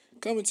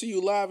Coming to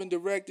you live and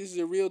direct. This is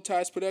a Real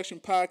Ties Production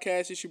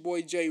podcast. It's your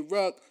boy Jay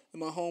Ruck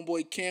and my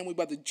homeboy Cam. We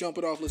about to jump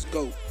it off. Let's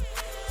go.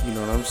 You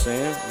know what I'm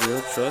saying? Real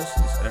trust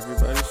is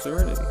everybody's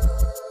serenity.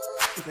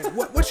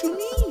 What you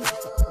mean?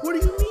 What do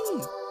you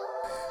mean?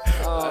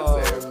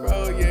 I said,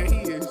 bro, yeah, he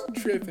is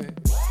tripping.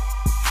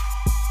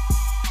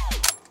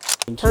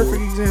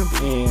 Perfect example.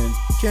 And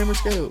Camera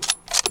scales.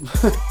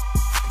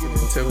 Get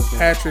into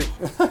Patrick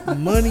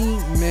Money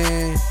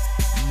Man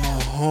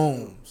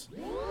Mahomes.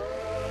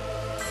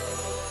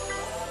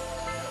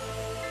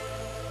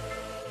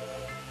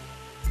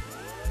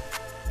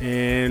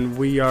 And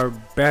we are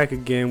back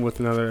again with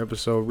another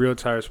episode, Real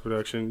Tires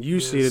Production. You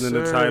see it in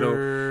the title,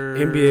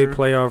 NBA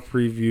playoff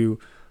preview.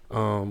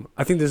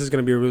 I think this is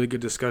going to be a really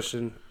good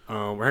discussion.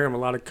 We're having a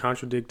lot of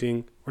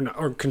contradicting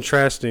or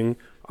contrasting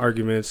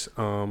arguments.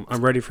 I'm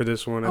ready for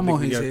this one.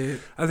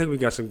 I think we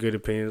got some good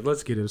opinions.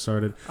 Let's get it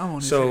started.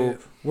 So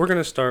we're going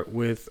to start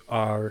with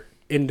our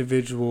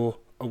individual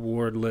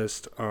award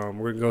list. We're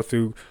going to go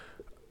through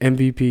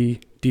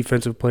MVP,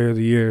 Defensive Player of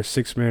the Year,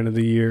 Sixth Man of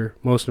the Year,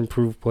 Most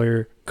Improved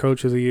Player,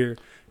 Coach of the Year,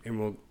 and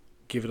we'll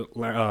give it.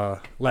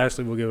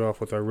 Lastly, we'll give it off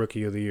with our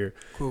Rookie of the Year.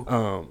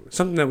 Cool.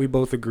 Something that we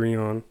both agree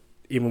on,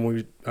 even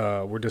when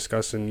we're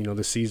discussing,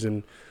 the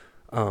season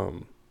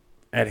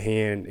at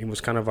hand. It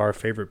was kind of our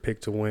favorite pick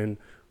to win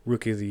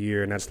Rookie of the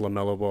Year, and that's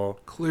LaMelo Ball.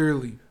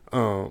 Clearly,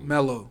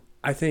 Melo.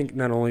 I think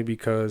not only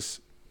because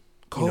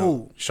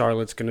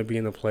Charlotte's going to be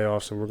in the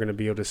playoffs, and we're going to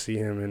be able to see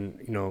him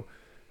in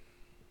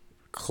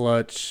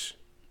clutch,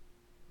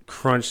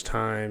 crunch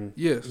time.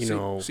 Yes.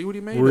 See what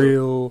he made.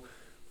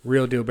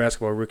 Real deal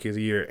basketball Rookie of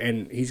the Year,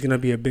 and he's gonna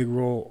be a big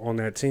role on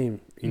that team,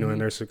 in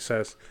their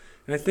success.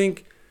 And I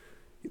think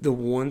the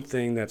one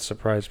thing that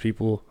surprised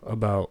people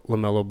about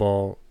LaMelo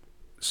Ball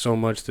so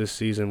much this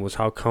season was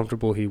how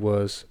comfortable he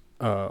was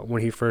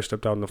when he first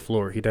stepped out on the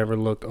floor. He never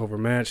looked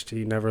overmatched.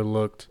 He never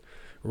looked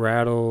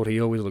rattled. He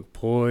always looked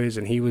poised,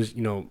 and he was,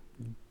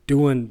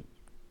 doing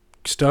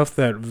stuff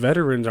that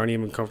veterans aren't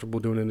even comfortable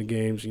doing in the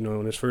games,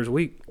 in his first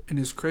week. And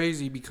it's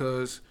crazy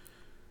because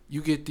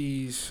you get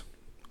these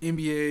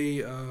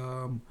NBA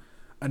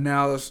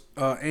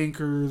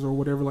anchors or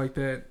whatever like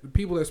that, the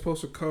people that's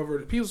supposed to cover,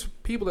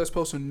 people that's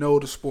supposed to know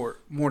the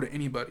sport more than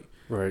anybody.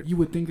 Right. You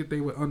would think that they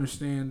would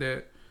understand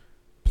that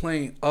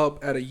playing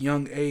up at a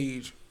young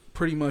age,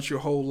 pretty much your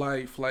whole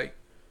life, like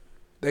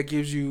that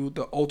gives you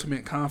the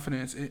ultimate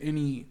confidence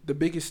in the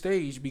biggest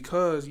stage,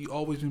 because you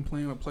always been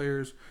playing with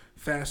players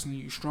faster than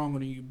you, stronger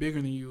than you,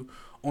 bigger than you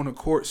on the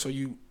court. So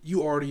you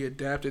already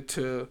adapted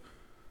to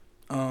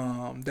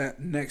that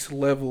next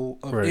level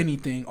of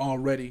anything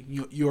already.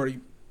 You already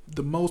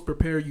the most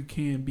prepared you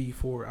can be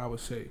for it, I would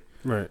say.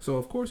 Right. So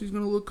of course he's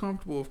gonna look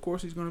comfortable. Of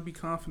course he's gonna be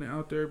confident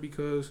out there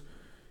because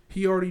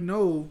he already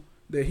know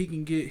that he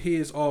can get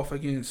his off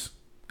against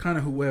kind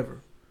of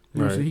whoever. You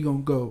know what I'm saying? He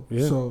gonna go.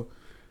 Yeah. So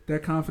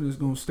that confidence is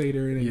gonna stay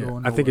there. It ain't going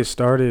nowhere. I think it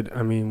started,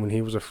 when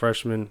he was a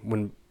freshman,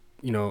 when,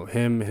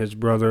 him, his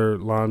brother,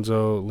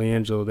 Lonzo,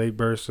 Leangelo, they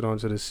bursted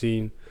onto the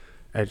scene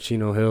at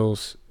Chino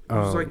Hills.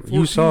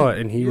 You saw it,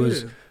 and he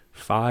was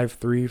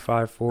 5'3",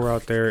 5'4"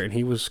 out there, and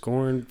he was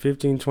scoring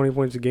 15, 20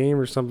 points a game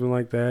or something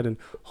like that and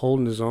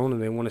holding his own,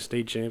 and they won a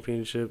state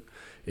championship.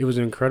 It was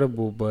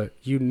incredible, but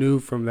you knew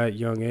from that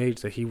young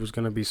age that he was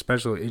going to be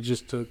special. It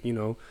just took,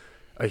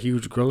 a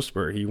huge growth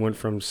spurt. He went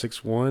from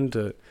 6'1"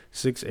 to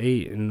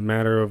 6'8" in a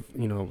matter of,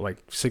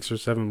 6 or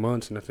 7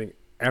 months, and I think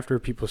after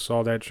people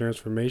saw that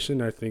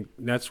transformation, I think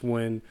that's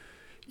when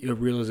the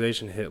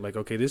realization hit, like,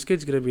 okay, this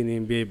kid's going to be in the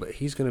NBA, but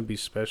he's going to be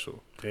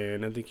special.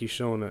 And I think he's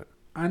showing that.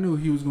 I knew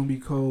he was going to be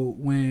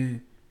cold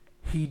when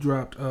he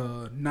dropped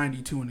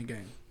 92 in the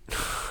game.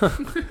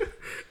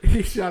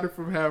 He shot it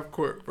from half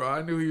court, bro.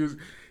 I knew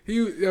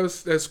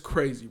that's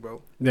crazy,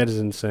 bro. That is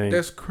insane.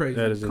 That's crazy.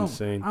 That is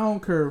insane. I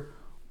don't care.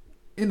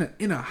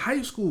 In a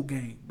high school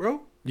game,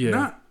 bro. Yeah.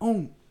 Not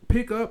on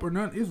pickup or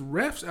nothing. It's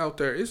refs out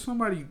there. It's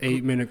somebody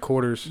 8-minute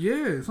quarters.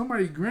 Yeah,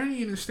 somebody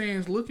granny in the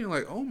stands looking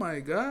like, oh my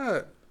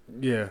God.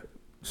 Yeah.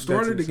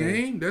 Started the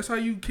game. That's how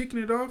you kicking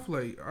it off.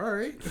 Like, all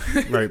right.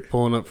 Right,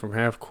 pulling up from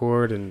half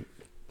court and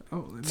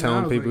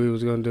telling people he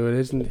was going to do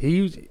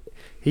it.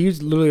 He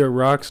was literally a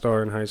rock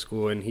star in high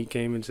school, and he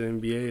came into the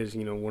NBA as,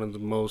 one of the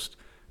most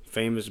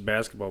famous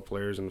basketball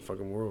players in the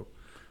fucking world.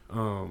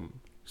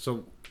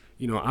 So,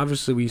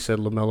 obviously we said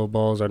LaMelo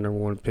Ball is our number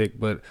one pick,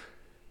 but,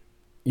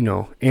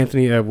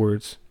 Anthony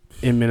Edwards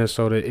in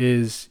Minnesota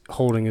is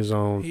holding his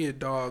own. He a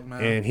dog,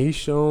 man. And he's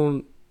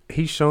shown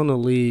the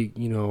league,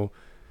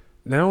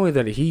 not only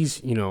that he's,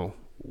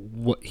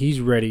 what he's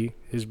ready,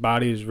 his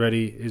body is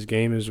ready, his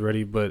game is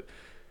ready, but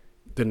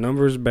the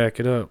numbers back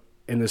it up,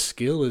 and the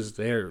skill is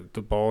there.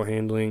 The ball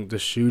handling, the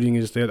shooting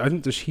is there. I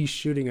think he's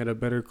shooting at a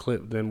better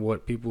clip than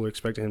what people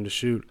expected him to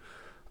shoot.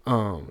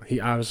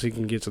 He obviously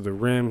can get to the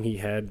rim. He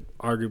had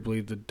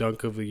arguably the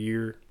dunk of the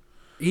year.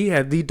 He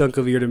had the dunk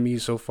of the year to me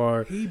so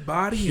far. He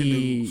bodying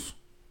dudes.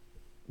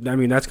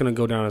 That's going to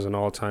go down as an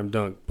all-time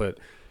dunk, but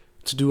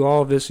to do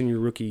all of this in your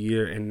rookie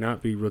year and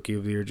not be Rookie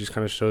of the Year just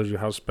kind of shows you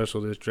how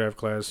special this draft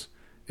class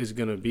is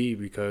going to be,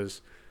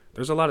 because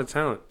there's a lot of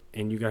talent.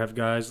 and you have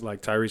guys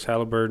like Tyrese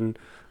Halliburton,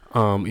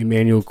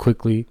 Emmanuel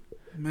Quickly,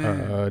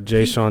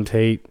 Jay Sean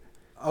Tate.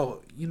 Oh,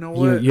 you know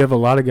what? You have a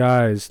lot of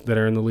guys that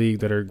are in the league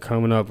that are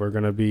coming up are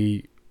gonna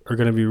be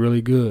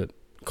really good.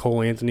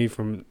 Cole Anthony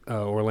from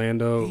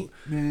Orlando.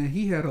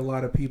 He had a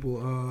lot of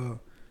people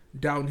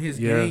doubting his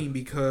game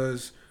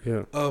because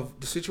of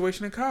the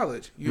situation in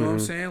college. You know what I'm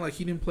saying? Like,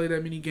 he didn't play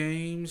that many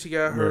games. He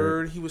got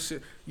hurt. He was, you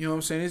know what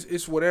I'm saying?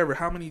 It's whatever.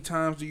 How many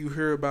times do you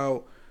hear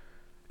about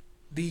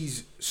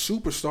these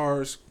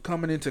superstars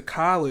coming into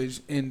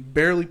college and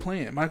barely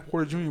playing? Michael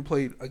Porter Jr.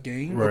 played a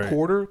game, a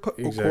quarter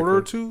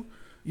or two.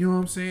 You know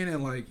what I'm saying?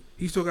 And, like,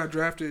 he still got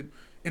drafted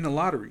in the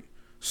lottery.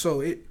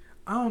 So I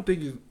don't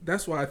think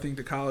that's why I think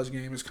the college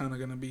game is kind of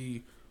going to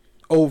be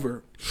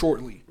over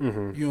shortly. You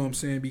know what I'm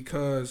saying?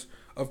 Because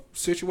of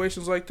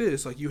situations like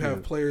this. Like, you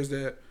have players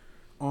that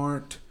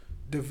aren't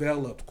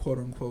developed, quote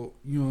unquote.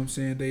 You know what I'm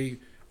saying? They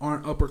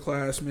aren't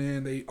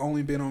upperclassmen. They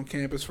only been on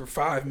campus for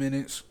 5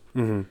 minutes.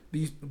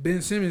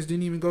 Ben Simmons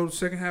didn't even go to the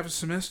second half of the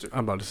semester.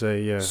 I'm about to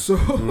say, yeah. So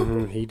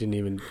he didn't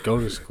even go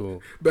to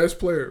school. Best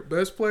player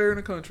in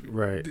the country.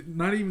 Right.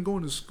 Not even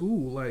going to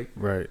school. Like,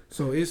 right.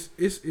 So it's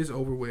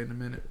over with in a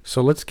minute.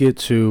 So let's get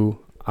to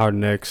our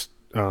next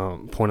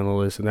point on the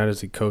list, and that is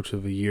the Coach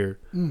of the Year.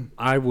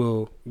 I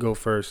will go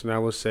first, and I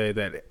will say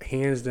that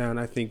hands down,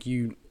 I think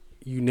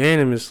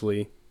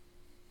unanimously,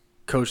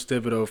 Coach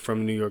Thibodeau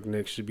from New York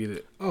Knicks should be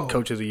the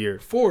Coach of the Year.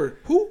 For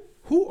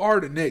who are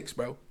the Knicks,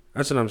 bro?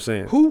 That's what I'm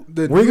saying.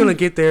 We're gonna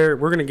get there.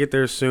 We're gonna get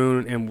there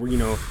soon, and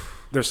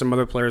there's some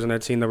other players on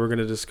that team that we're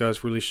gonna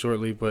discuss really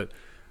shortly. But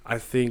I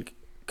think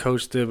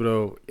Coach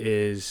Thibodeau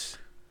is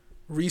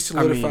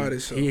re-solidified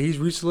himself. He's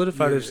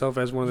re-solidified himself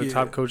as one of the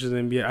top coaches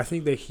in the NBA. I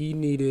think that he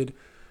needed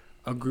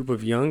a group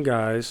of young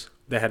guys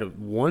that had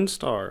one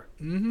star,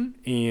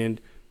 and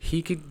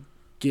he could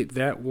get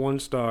that one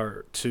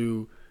star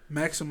to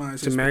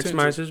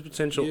maximize his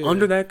potential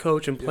under that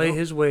coach and play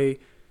his way,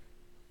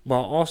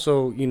 while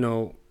also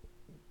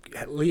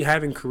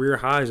having career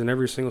highs in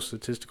every single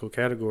statistical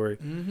category,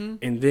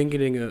 and then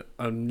getting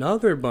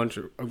another bunch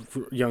of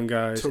young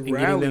guys and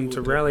getting them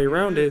to rally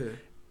around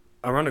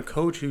around a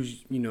coach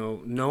who's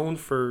known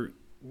for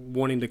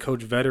wanting to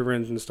coach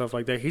veterans and stuff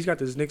like that. He's got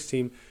this Knicks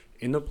team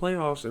in the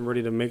playoffs and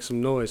ready to make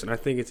some noise, and I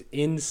think it's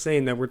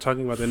insane that we're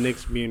talking about the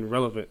Knicks being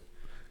relevant.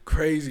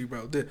 Crazy,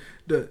 bro.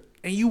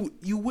 And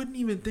you wouldn't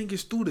even think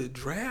it's through the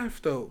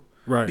draft though,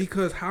 right?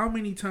 Because how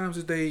many times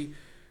did they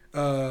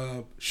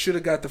should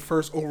have got the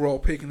first overall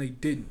pick and they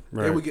didn't?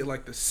 Right. They would get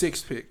like the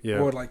 6th pick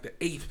or like the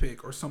 8th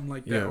pick or something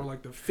like that, or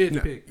like the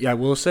 5th pick. Yeah, I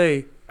will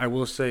say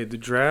the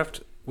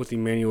draft with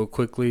Emmanuel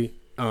Quickly,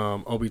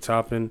 Obi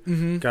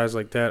Toppin, guys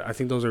like that. I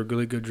think those are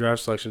really good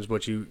draft selections.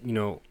 But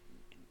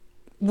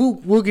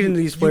we'll get into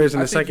these players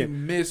in a second. You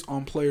miss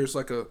on players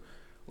like a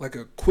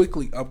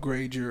quickly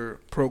upgrade your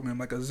program,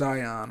 like a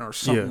Zion or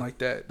something like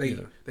that.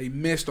 They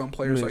missed on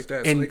players like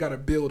that, so they got to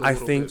build a little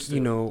bit. I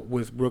think,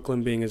 with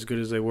Brooklyn being as good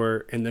as they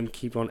were and them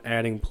keep on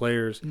adding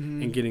players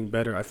and getting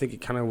better, I think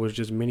it kind of was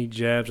just many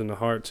jabs in the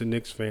heart to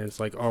Knicks fans.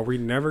 Like, are we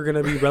never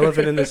going to be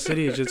relevant in the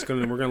city? It's just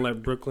we're going to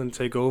let Brooklyn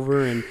take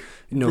over and,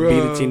 be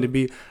the team to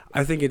be.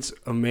 I think it's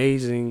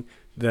amazing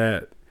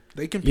that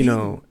they compete.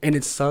 And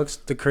it sucks.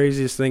 The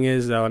craziest thing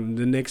is the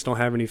Knicks don't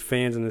have any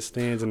fans in the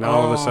stands, and now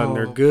all of a sudden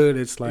they're good.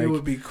 It's like, it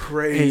would be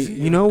crazy.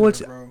 Hey, you know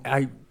what's?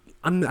 I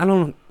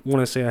don't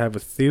want to say I have a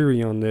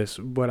theory on this,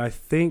 but I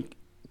think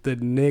the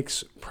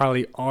Knicks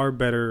probably are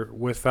better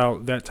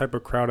without that type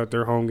of crowd at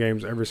their home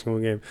games every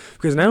single game.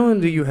 Because not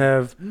only do you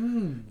have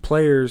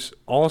players,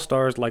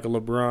 all-stars like a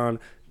LeBron,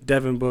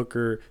 Devin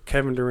Booker,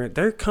 Kevin Durant,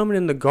 they're coming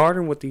in the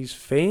Garden with these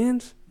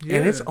fans. Yeah.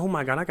 And it's, oh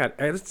my God,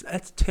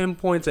 that's 10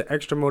 points of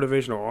extra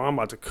motivation. Oh, I'm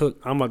about to cook.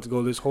 I'm about to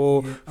go this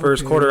whole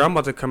first quarter. I'm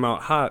about to come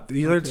out hot.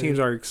 These other teams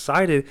are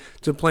excited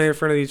to play in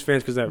front of these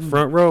fans because that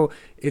front row,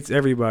 it's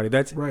everybody.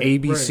 That's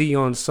ABC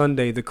on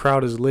Sunday. The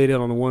crowd is lit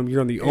on the one.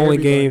 You're on the only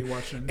game.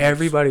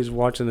 Everybody's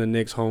watching the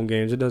Knicks home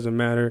games. It doesn't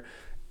matter.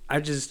 I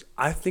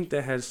think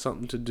that has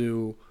something to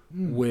do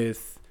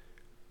with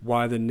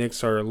why the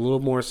Knicks are a little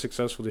more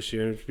successful this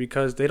year. It's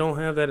because they don't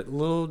have that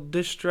little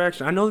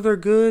distraction. I know they're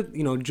good.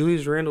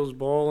 Julius Randle's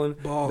balling.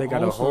 They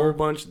got a whole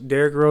bunch.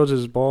 Derrick Rose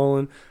is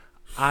balling.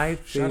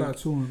 Shout out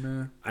to him,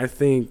 man. I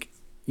think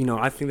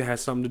that has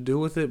something to do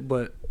with it,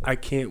 but I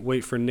can't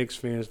wait for Knicks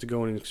fans to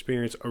go and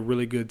experience a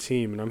really good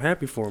team, and I'm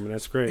happy for them, and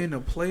that's great. In the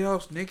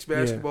playoffs, Knicks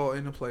basketball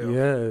in the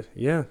playoffs.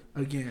 Yeah.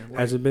 Again.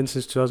 Has it been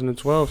since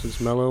 2012,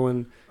 since Melo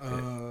and...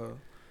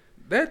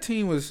 That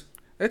team was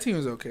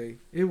okay.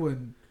 It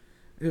wasn't...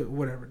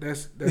 whatever.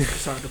 That's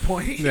beside the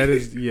point. That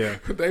is, yeah.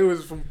 They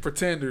was from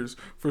pretenders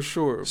for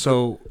sure.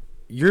 So,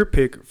 your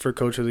pick for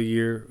Coach of the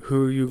Year,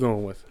 who are you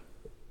going with?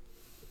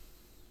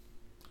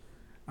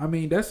 I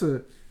mean,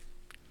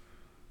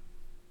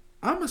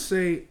 I'ma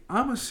say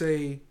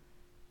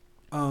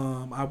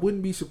I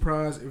wouldn't be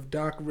surprised if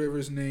Doc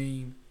Rivers'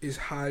 name is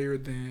higher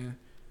than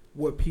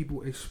what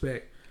people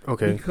expect.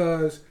 Okay.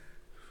 Because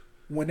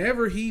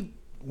whenever he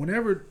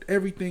whenever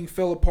everything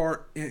fell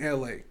apart in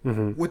LA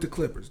with the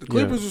Clippers. The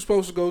Clippers were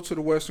supposed to go to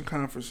the Western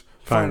Conference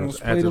Finals,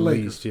 play the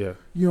Lakers. You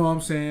know what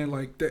I'm saying?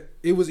 Like that,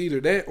 it was either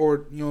that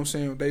or you know what I'm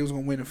saying, they was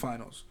gonna win the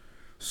finals.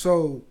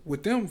 So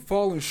with them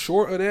falling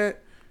short of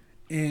that,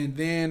 and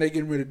then they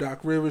getting rid of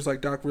Doc Rivers,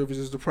 like Doc Rivers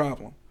is the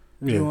problem.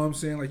 You know what I'm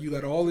saying? Like you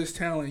got all this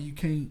talent, you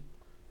can't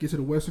get to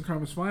the Western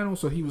Conference Finals.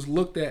 So he was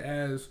looked at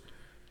as,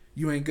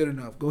 you ain't good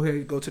enough. Go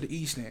ahead, go to the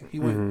East End. He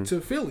went to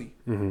Philly.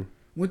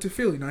 Went to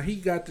Philly. Now he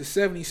got the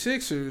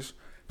 76ers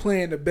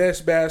playing the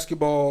best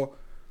basketball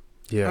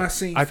I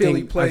seen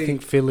Philly play. I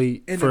think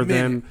Philly, for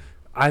them,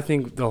 I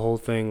think the whole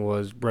thing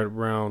was Brett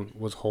Brown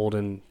was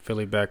holding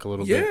Philly back a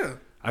little bit. Yeah.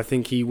 I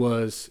think he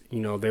was,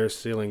 their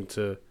ceiling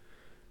to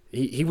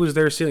he was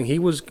their ceiling. He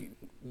was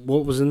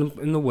what was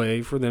in the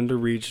way for them to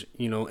reach,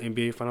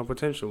 NBA final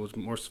potential. It was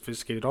more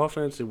sophisticated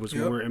offense. It was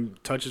more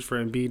touches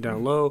for Embiid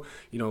down low.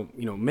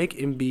 Make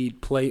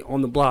Embiid play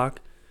on the block.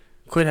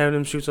 Quit having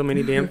him shoot so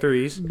many damn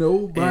threes.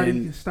 Nobody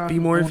can stop him.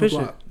 Be more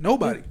efficient.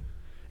 Nobody.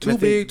 Too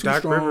big, too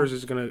strong. Doc Rivers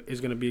is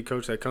gonna be a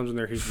coach that comes in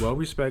there. He's well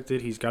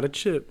respected. He's got a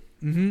chip,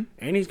 and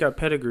he's got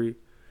pedigree,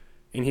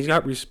 and he's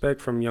got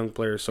respect from young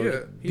players.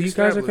 So these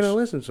guys are gonna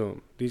listen to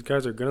him. These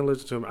guys are gonna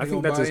listen to him. I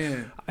think that's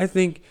I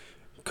think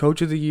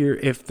Coach of the Year.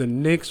 If the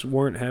Knicks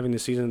weren't having the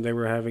season they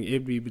were having,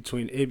 it'd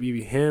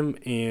be him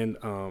and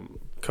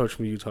coach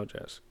from the Utah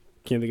Jazz.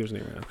 Can't think of his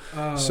name right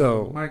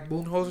now. Mike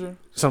Budenholzer?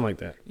 Something like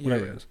that.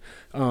 Whatever it is.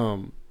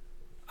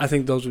 I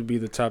think those would be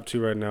the top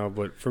two right now.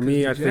 But for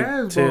me, I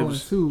think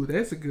Tibbs too.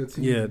 That's a good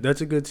team. Yeah,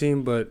 that's a good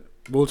team, but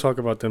we'll talk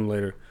about them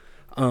later.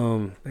 They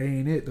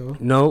ain't it though.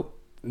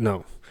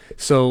 No.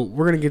 So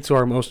we're gonna get to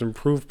our most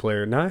improved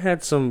player. Now I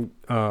had some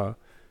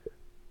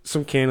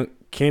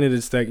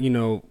candidates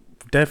that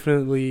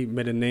definitely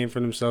made a name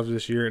for themselves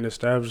this year and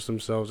established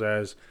themselves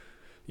as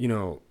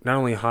not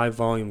only high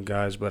volume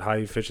guys, but high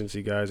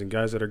efficiency guys and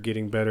guys that are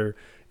getting better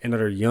and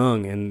that are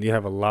young and you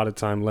have a lot of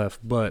time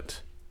left.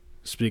 But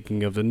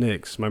speaking of the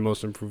Knicks, my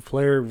most improved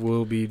player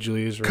will be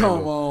Julius Randle.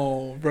 Come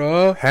on,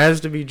 bro.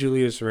 Has to be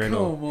Julius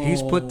Randle. Come on,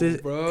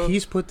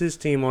 he's put this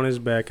team on his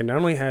back, and not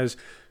only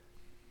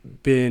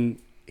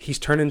he's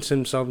turned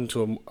himself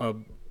into a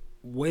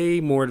way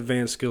more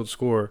advanced skilled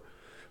scorer,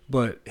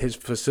 but his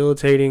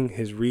facilitating,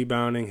 his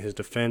rebounding, his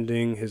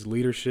defending, his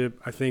leadership,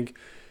 I think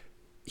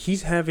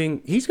he's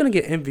going to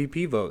get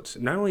MVP votes.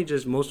 Not only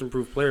just most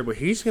improved player, but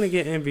he's going to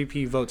get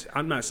MVP votes.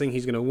 I'm not saying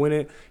he's going to win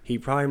it. He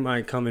probably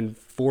might come in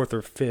 4th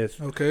or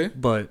 5th. Okay.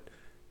 But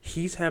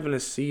he's having a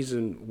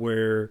season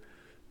where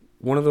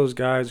one of those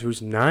guys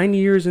who's 9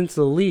 years into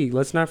the league,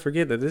 let's not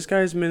forget that this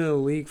guy's been in the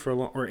league for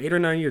or 8 or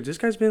 9 years. This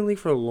guy's been in the league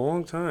for a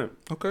long time.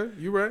 Okay,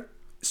 you're right.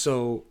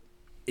 So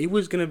it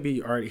was going to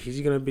be, all right, he's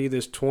going to be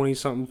this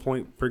 20-something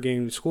point per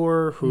game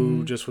scorer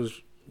who just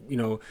was,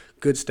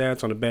 good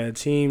stats on a bad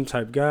team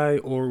type guy,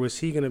 or was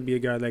he going to be a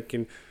guy that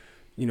can,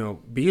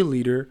 be a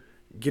leader,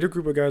 get a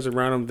group of guys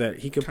around him that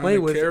he can play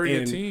with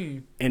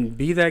and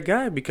be that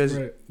guy because,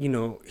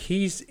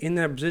 he's in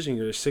that position.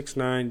 You're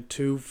 6'9",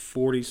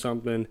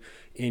 240-something,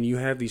 and you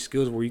have these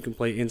skills where you can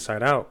play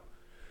inside out.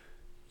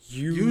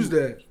 Use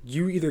that.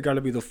 You either got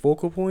to be the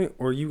focal point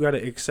or you got to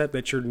accept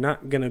that you're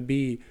not going to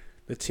be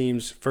the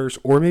team's first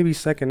or maybe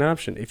second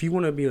option. If you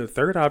want to be the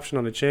third option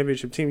on the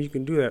championship team, you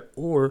can do that,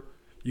 or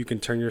you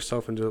can turn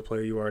yourself into the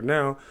player you are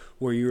now,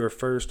 where you are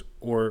first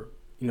or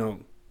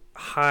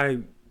high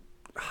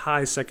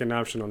second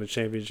option on the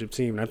championship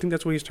team. And I think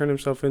that's what he's turned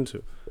himself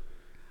into.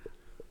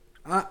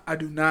 I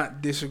do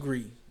not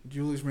disagree.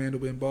 Julius Randle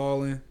been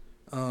balling.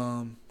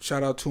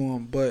 Shout out to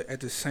him, but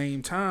at the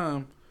same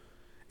time,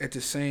 I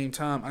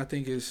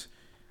think it's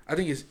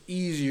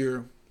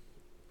easier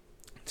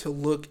to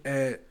look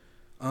at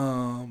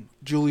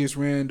Julius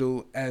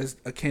Randle as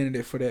a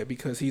candidate for that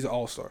because he's an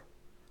all-star.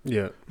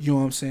 Yeah. You know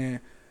what I'm saying?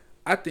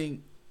 I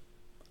think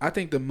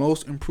the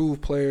most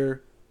improved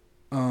player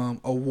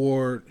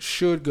award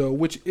should go,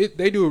 which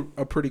they do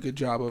a pretty good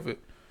job of it.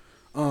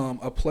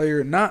 A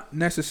player not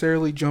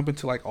necessarily jumping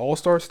to like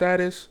all-star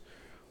status,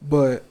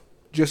 but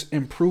just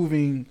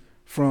improving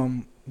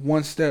from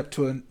one step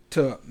to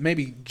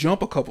maybe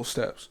jump a couple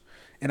steps.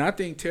 And I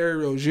think Terry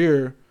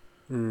Rozier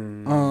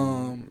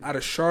out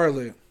of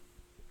Charlotte,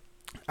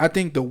 I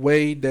think the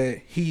way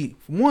that he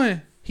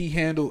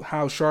handled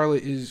how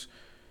Charlotte is,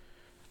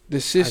 the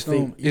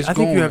system is going. I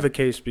think you have a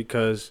case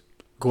because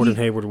Gordon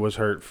Hayward was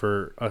hurt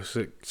for a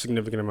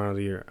significant amount of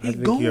the year. I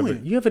think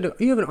you have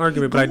an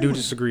argument, but I do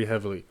disagree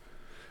heavily.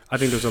 I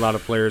think there's a lot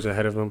of players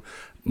ahead of him.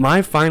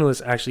 My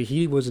finalist, actually,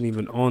 he wasn't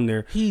even on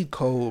there. He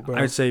cold, bro.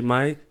 I'd say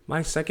my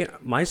second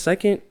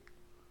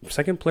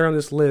player on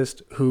this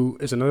list, who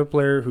is another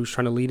player who's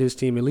trying to lead his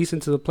team at least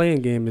into the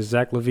playing game, is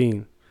Zach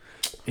LaVine,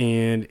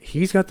 and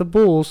he's got the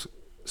Bulls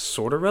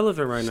sort of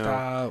relevant right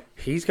now.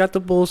 He's got the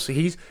Bulls.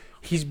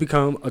 He's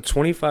become a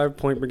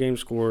 25-point per game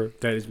scorer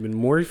that has been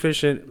more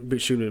efficient,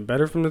 but shooting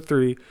better from the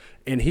three,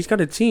 and he's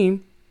got a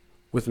team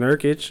with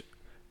Nurkic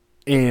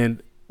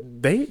and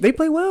they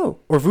play well.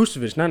 Or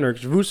Vucevic, not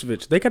Nurkic,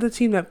 Vucevic. They got a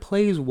team that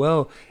plays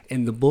well.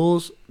 And the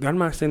Bulls, I'm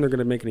not saying they're going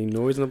to make any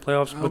noise in the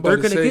playoffs, but they're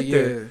going to get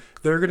there.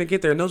 They're going to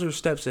get there. And those are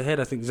steps ahead.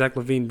 I think Zach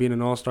LaVine being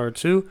an all-star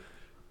too,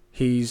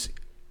 he's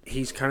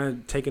kind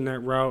of taking that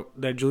route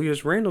that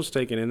Julius Randle's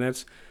taking. And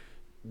that's,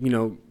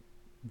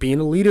 being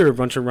a leader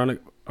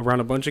around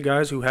a bunch of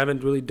guys who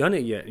haven't really done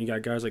it yet. And you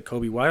got guys like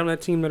Kobe White on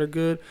that team that are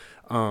good.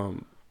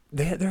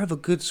 They have a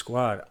good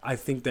squad. I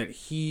think that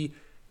he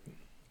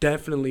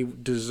definitely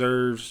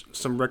deserves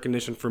some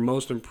recognition for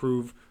most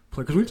improved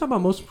player. Because when you talk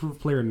about most improved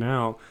player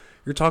now,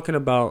 you're talking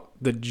about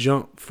the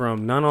jump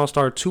from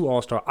non-all-star to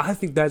all-star. I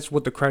think that's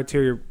what the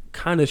criteria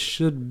kind of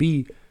should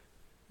be.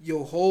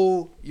 Your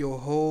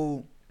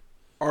whole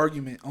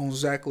argument on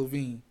Zach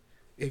LaVine,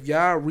 if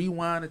y'all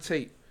rewind the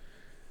tape,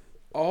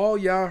 all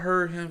y'all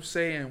heard him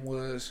saying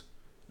was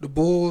the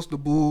Bulls, the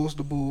Bulls,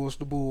 the Bulls,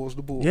 the Bulls,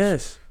 the Bulls.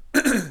 Yes.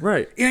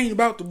 Right. It ain't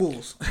about the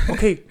Bulls.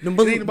 Okay. It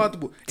ain't about the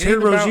Bulls. Terry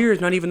Rozier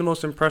is not even the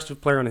most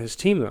impressive player on his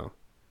team, though.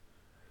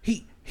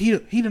 He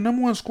the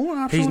number one scoring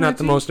option. He's on not that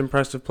the team. most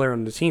impressive player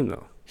on the team,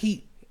 though.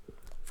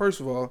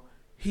 First of all,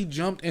 he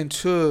jumped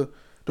into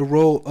the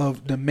role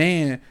of the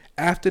man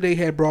after they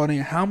had brought in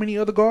how many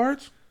other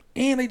guards?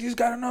 And they just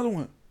got another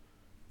one.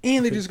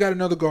 And they just got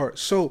another guard.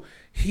 So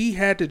he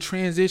had to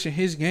transition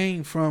his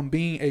game from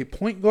being a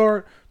point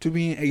guard to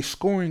being a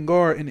scoring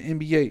guard in the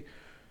NBA.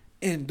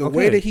 And the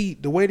way that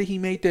he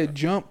made that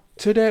jump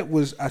to that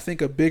was, I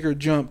think, a bigger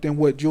jump than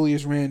what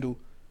Julius Randle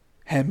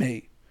had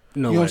made.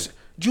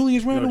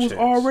 Julius Randle was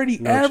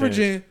already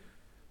averaging.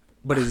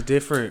 But it's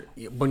different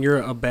when you're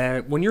a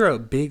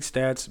big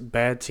stats,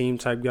 bad team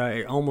type guy.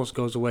 It almost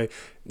goes away.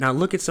 Now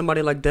look at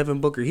somebody like Devin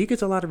Booker. He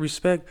gets a lot of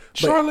respect.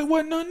 Charlotte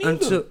wasn't none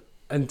either.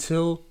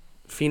 Until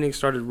Phoenix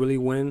started really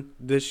win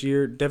this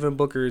year, Devin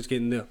Booker is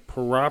getting the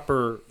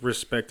proper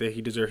respect that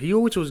he deserved. He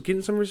always was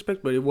getting some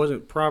respect, but it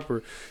wasn't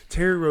proper.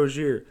 Terry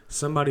Rozier,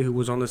 somebody who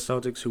was on the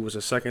Celtics, who was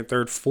a second,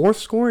 third, fourth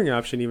scoring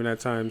option even at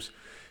times,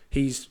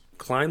 he's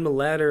climbed the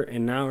ladder,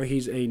 and now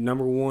he's a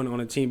number one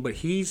on a team. But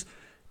he's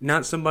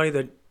not somebody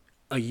that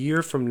a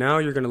year from now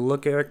you're going to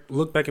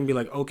look back and be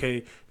like,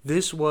 okay,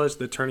 this was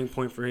the turning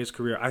point for his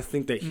career. I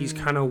think that he's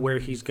kind of where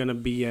he's going to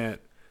be at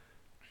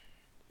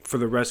for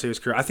the rest of his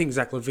career. I think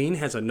Zach LaVine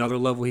has another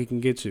level he can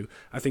get to.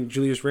 I think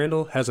Julius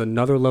Randle has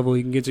another level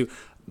he can get to.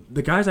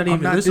 The guys I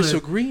didn't even listen to. I'm not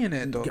disagreeing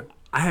that, though.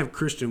 I have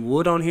Christian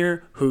Wood on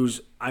here, who's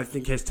I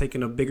think has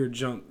taken a bigger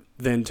jump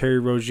than Terry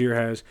Rozier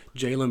has.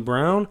 Jaylen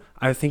Brown,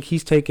 I think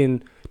he's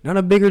taken not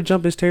a bigger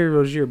jump as Terry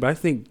Rozier, but I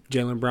think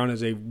Jaylen Brown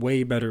is a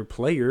way better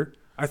player.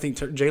 I think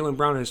Jaylen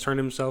Brown has turned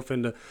himself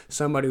into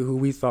somebody who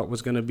we thought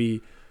was going to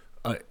be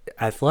an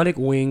athletic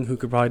wing who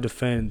could probably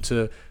defend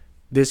to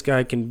this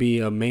guy can be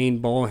a main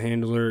ball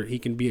handler. He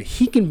can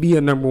be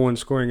a number one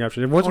scoring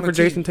option. If it wasn't for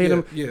Jason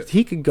Tatum,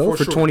 he could go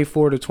for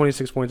 24 to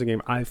 26 points a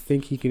game. I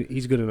think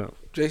he's good enough.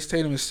 Jason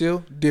Tatum is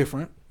still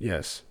different.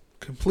 Yes.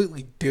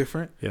 Completely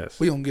different. Yes.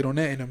 We're going to get on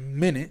that in a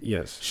minute.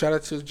 Yes. Shout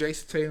out to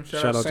Jason Tatum.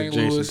 Shout out to St.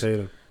 Jason Louis.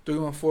 Tatum.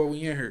 314,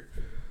 we in here.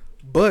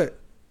 But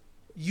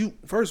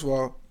first of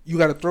all, you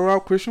got to throw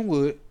out Christian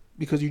Wood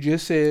because you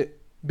just said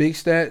big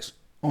stats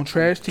on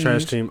trash teams.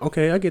 Trash team.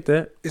 Okay, I get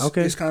that.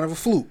 It's kind of a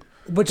fluke.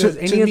 But does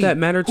any of that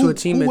matter to a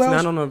team that's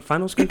not on a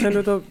finals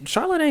contender though?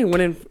 Charlotte ain't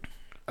winning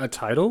a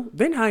title.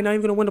 They're not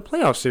even gonna win a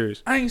playoff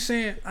series. I ain't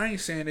saying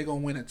they're gonna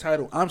win a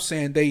title. I'm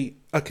saying they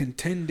a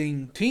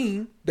contending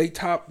team. They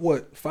top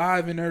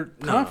 5 in their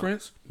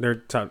conference. They're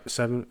top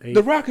 7, 8.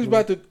 The Rockets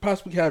about to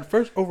possibly have the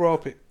first overall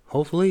pick.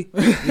 Hopefully.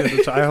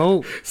 I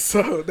hope.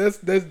 So that's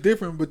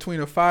different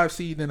between a 5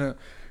 seed and a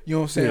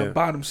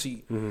bottom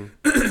seed.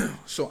 Mm-hmm.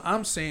 So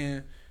I'm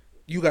saying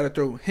you got to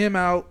throw him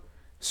out.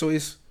 So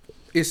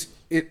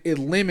it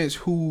limits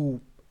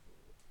who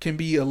can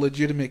be a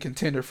legitimate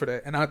contender for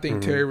that. And I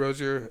think Terry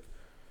Rozier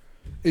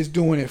is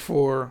doing it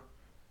for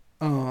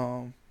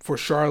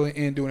Charlotte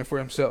and doing it for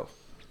himself.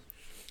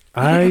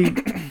 I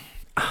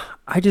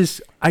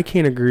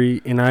can't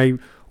agree, and I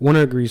want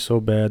to agree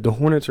so bad. The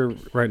Hornets are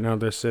right now,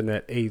 they're sitting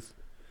at 8th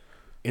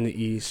in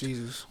the East.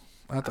 Jesus.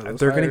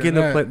 They're going to get in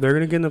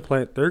the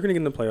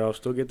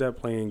playoffs. They'll get that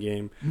play-in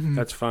game. Mm-hmm.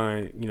 That's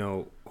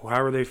fine.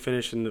 However they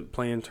finish in the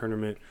play-in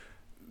tournament,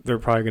 they're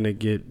probably going to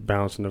get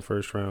bounced in the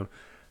first round.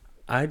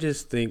 I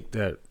just think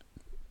that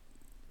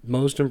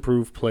most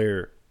improved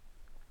player,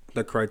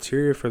 the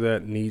criteria for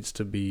that needs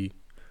to be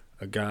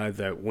a guy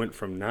that went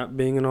from not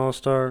being an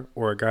all-star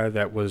or a guy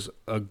that was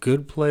a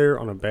good player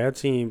on a bad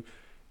team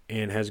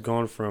and has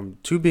gone from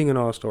to being an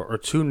all-star or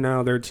to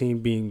now their team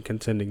being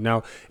contending.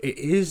 Now, it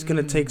is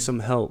going to take some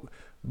help,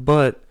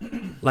 but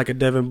like a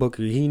Devin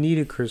Booker, he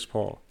needed Chris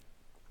Paul.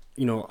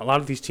 A lot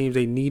of these teams,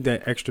 they need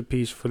that extra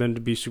piece for them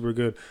to be super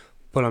good.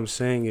 What I'm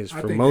saying is,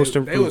 for most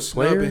improved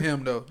player, they were snubbing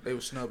him though.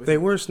 They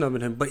were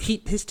snubbing him, but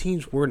his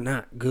teams were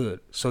not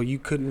good, so you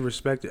couldn't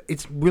respect it.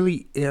 It's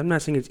really, I'm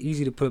not saying it's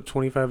easy to put up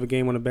 25 a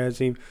game on a bad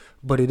team,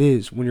 but it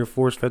is when you're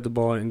force fed the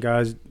ball and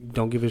guys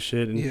don't give a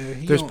shit,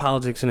 and there's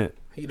politics in it.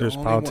 There's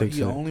politics in it. He's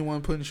the only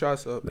one putting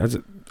shots up. That's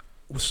it.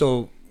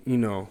 So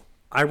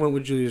I went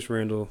with Julius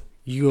Randle.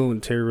 You go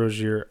with Terry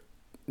Rozier.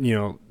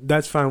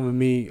 that's fine with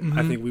me. Mm-hmm.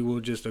 I think we will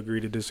just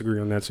agree to disagree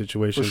on that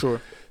situation. For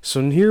sure.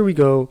 So here we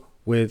go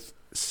with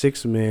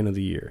Sixth Man of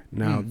the Year.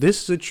 Now,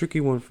 this is a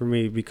tricky one for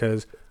me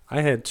because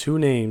I had two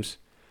names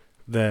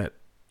that,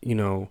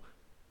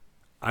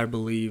 I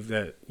believe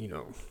that,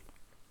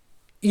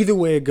 either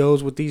way it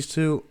goes with these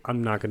two,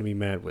 I'm not going to be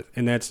mad with.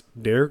 And that's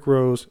Derrick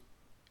Rose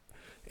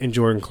and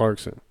Jordan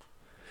Clarkson.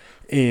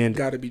 And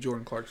got to be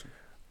Jordan Clarkson.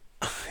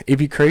 It'd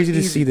be crazy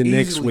to see the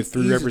Knicks with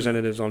three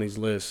representatives on these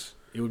lists.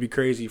 It would be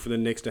crazy for the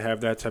Knicks to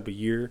have that type of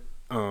year.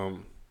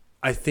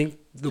 I think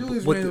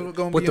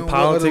with the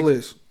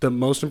politics, the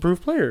most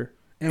improved player.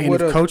 And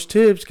if Coach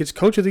Tibbs gets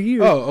Coach of the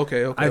Year. Oh,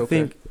 okay. I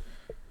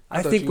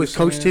think with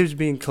Coach Tibbs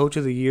being Coach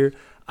of the Year,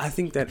 I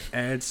think that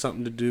adds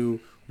something to do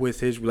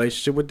with his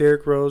relationship with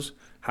Derrick Rose,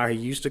 how he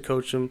used to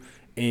coach him,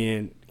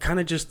 and kind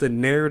of just the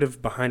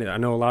narrative behind it. I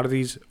know a lot of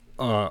these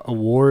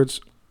awards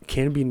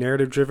can be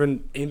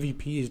narrative-driven.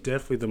 MVP is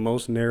definitely the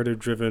most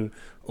narrative-driven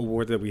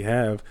award that we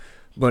have.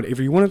 But if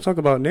you want to talk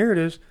about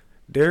narratives,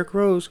 Derrick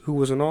Rose, who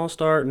was an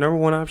all-star, number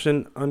one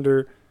option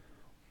under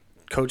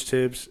Coach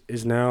Tibbs,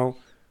 is now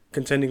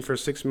contending for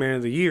Sixth Man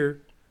of the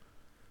Year.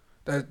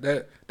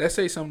 That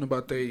says something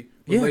about their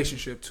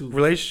relationship too.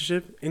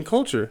 Relationship and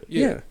culture.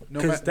 Yeah.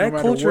 Because no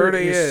culture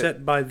is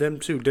set by them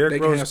too.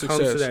 Derrick Rose comes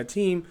to that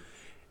team.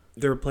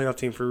 They're a playoff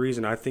team for a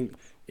reason. I think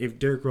if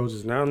Derrick Rose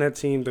is not on that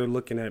team, they're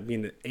looking at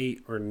being the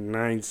 8 or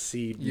 9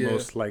 seed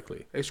most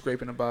likely. They're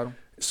scraping the bottom.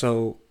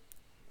 So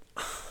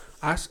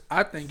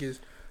I think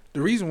is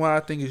the reason why I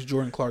think it's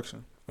Jordan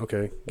Clarkson.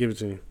 Okay, give it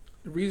to me.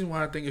 The reason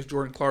why I think it's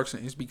Jordan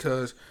Clarkson is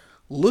because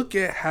look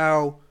at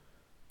how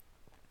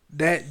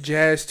that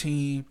Jazz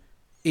team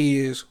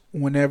is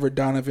whenever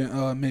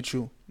Donovan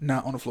Mitchell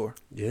not on the floor.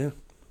 Yeah.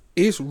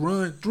 It's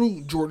run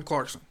through Jordan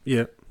Clarkson.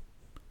 Yeah.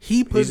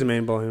 He's the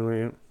main ball handler,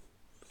 yeah.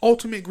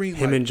 Ultimate green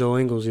light. Him and Joe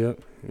Ingles,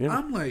 yep. Yeah.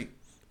 I'm like,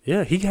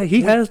 yeah,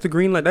 he has the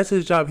green light. That's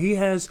his job.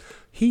 He's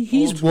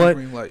what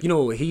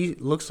he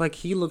looks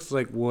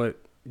like what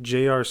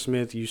J.R.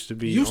 Smith used to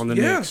be on the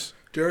Knicks.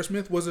 J.R.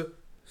 Smith was a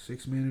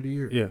Sixth Man of the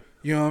Year. Yeah.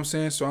 You know what I'm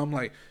saying? So I'm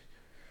like,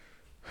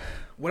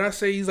 would I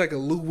say he's like a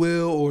Lou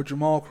Will or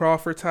Jamal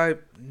Crawford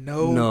type?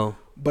 No.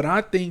 But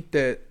I think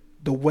that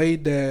the way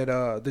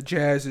that the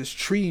Jazz is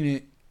treating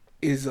it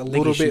is a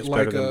little bit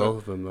like better than both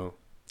of them, though.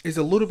 It's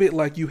a little bit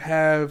like you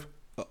have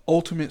an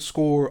ultimate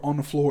scorer on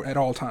the floor at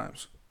all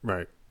times.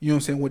 Right. You know what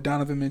I'm saying? With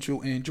Donovan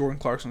Mitchell and Jordan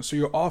Clarkson. So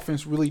your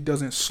offense really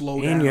doesn't slow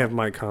down. And you have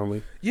Mike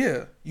Conley.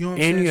 Yeah. You know what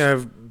I'm saying? And you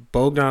have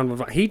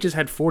Bogdan. He just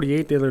had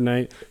 48 the other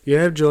night. You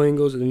have Joe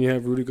Ingles, and then you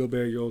have Rudy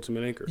Gobert, your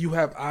ultimate anchor. You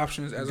have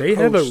options as a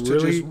coach to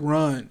just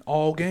run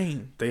all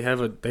game. They have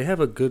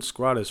a good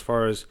squad as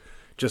far as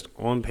just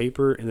on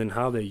paper, and then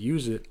how they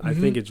use it. I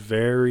think it's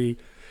very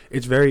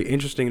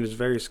interesting and it's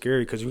very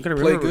scary because you can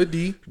remember play good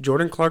D.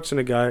 Jordan Clarkson,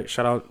 a guy,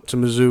 shout out to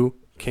Mizzou,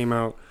 came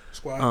out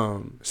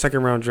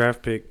second round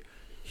draft pick.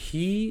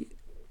 He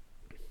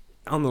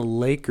on the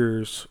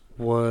Lakers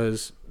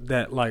was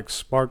that like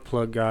spark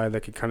plug guy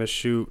that could kind of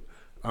shoot,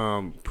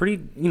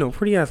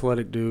 pretty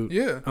athletic dude.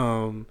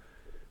 Yeah.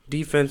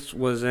 Defense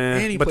was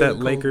but that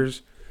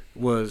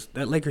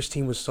Lakers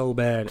team was so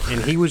bad,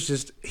 and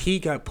he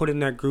got put in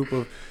that group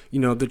of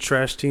the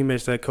trash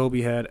teammates that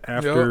Kobe had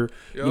after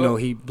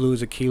he blew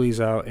his Achilles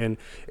out, and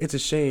it's a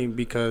shame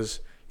because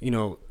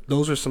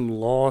those are some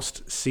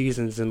lost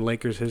seasons in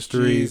Lakers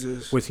history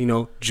with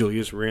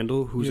Julius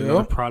Randle, who's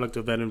another product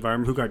of that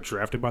environment, who got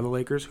drafted by the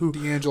Lakers.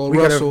 D'Angelo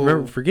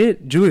Russell.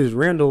 Forget Julius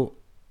Randle,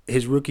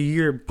 his rookie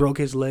year broke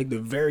his leg the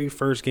very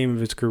first game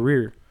of his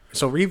career.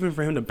 So even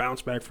for him to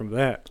bounce back from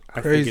that, I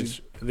think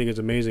it's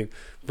amazing.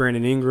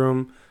 Brandon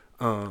Ingram,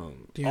 all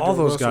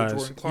those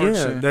guys.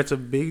 Yeah,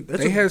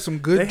 they had some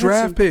good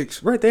draft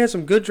picks. Right, they had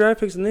some good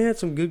draft picks, and they had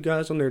some good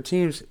guys on their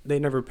teams. They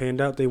never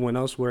panned out. They went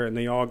elsewhere, and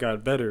they all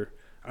got better.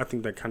 I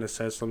think that kind of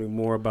says something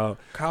more about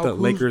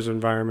Lakers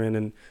environment.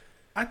 And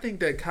I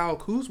think that Kyle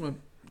Kuzma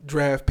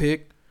draft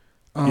pick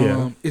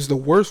is the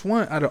worst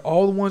one out of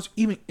all the ones,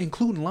 even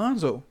including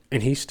Lonzo.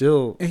 And he's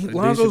still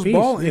Lonzo's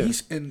balling,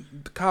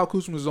 and Kyle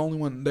Kuzma is the only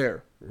one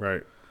there.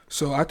 Right.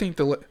 So I think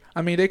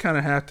they kind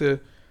of have to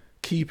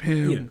keep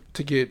him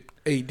to get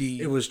AD.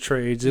 It was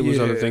trades. It was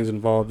other things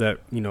involved that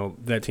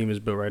that team is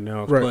built right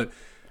now. Right. But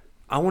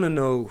I want to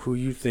know who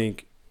you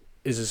think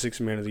is the Sixth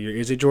Man of the Year.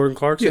 Is it Jordan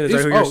Clarkson? Yeah, is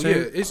that who you're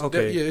saying?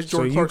 Yeah, it's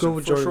Jordan Clarkson. So you go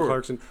with Jordan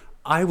Clarkson.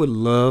 I would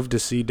love to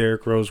see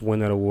Derrick Rose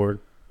win that award.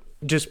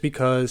 Just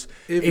because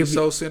it'd be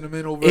so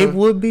sentimental, bro. It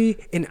would be,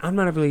 and I'm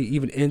not really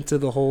even into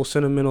the whole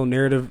sentimental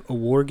narrative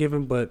award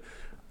giving, but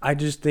I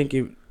just think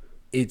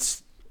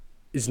it's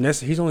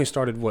necessary. He's only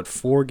started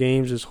 4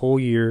 games this whole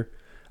year.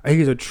 I think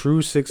he's a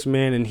true sixth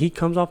man, and he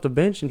comes off the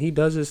bench and he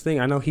does his thing.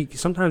 I know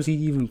sometimes he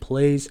even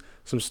plays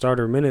some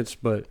starter minutes,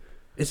 but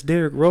it's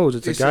Derrick Rose.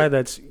 It's a guy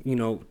that's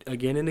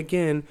again and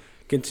again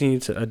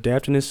continue to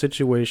adapt in his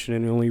situation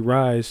and only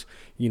rise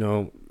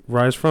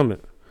from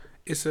it.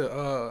 It's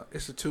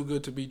a too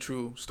good to be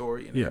true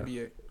story in the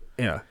NBA.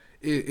 Yeah,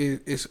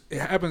 it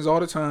happens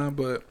all the time,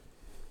 but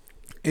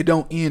it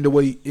don't end the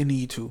way it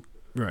need to.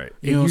 Right.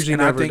 You know,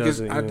 and I think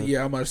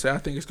I'm about to say I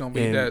think it's gonna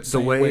be that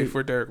same way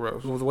for Derrick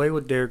Rose. Well, the way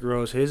with Derrick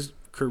Rose, his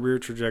career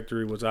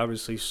trajectory was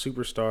obviously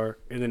superstar,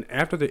 and then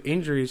after the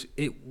injuries,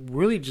 it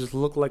really just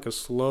looked like a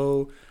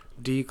slow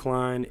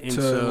decline into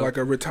like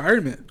a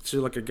retirement, to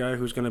like a guy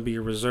who's going to be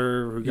a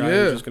reserve, who's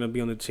just going to be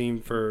on the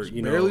team for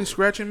barely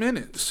scratching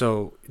minutes.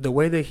 So the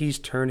way that he's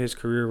turned his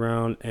career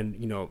around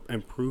and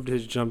improved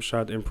his jump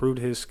shot, improved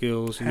his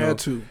skills,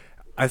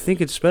 I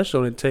think it's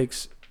special. And it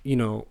takes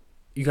you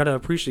got to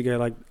appreciate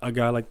a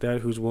guy like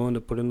that who's willing to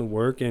put in the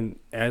work, and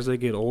as they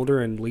get older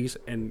and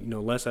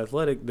less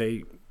athletic,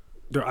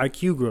 their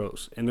IQ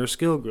grows and their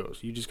skill grows.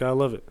 You just gotta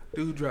love it.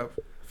 Dude dropped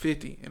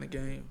 50 in a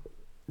game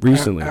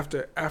recently.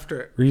 After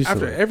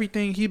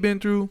everything he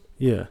been through,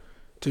 to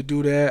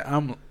do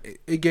that,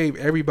 it gave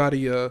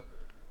everybody a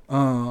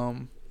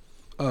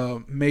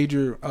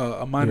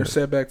minor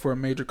setback for a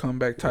major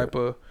comeback type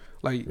of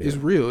it's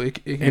real.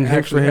 It can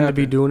for him happen. To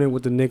be doing it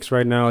with the Knicks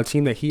right now, a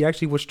team that he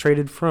actually was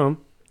traded from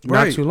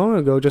not too long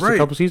ago, just a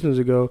couple seasons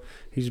ago.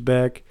 He's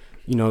back,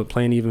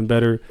 playing even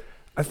better.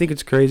 I think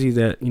it's crazy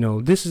that,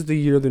 this is the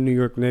year of the New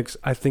York Knicks.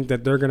 I think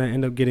that they're going to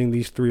end up getting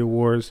these 3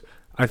 awards.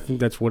 I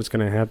think that's what's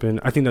going to happen.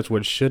 I think that's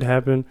what should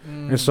happen.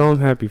 And so I'm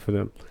happy for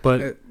them.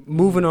 But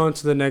moving on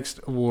to the next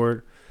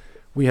award,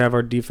 we have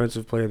our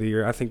Defensive Player of the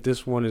Year. I think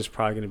this one is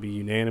probably going to be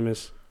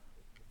unanimous.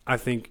 I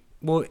think,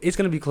 it's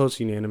going to be close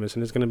to unanimous,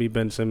 and it's going to be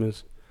Ben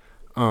Simmons.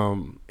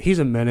 He's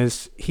a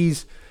menace.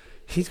 He's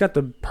got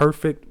the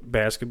perfect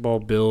basketball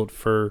build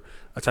for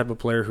a type of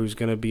player who's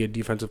going to be a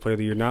Defensive Player of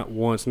the Year, not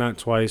once, not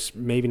twice,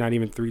 maybe not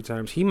even 3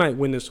 times. He might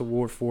win this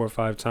award 4 or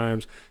 5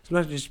 times. It's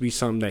not just be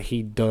something that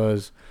he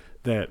does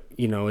that,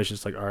 it's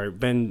just like, all right,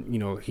 Ben,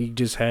 he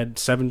just had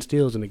 7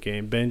 steals in the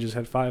game. Ben just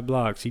had 5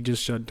 blocks. He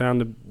just shut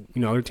down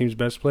the, other team's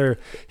best player.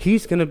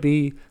 He's going to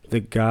be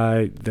the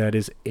guy that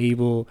is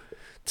able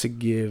to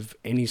give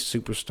any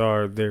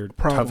superstar their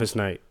toughest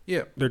night.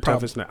 Yeah. Their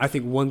toughest night. I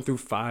think 1 through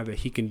 5 that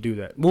he can do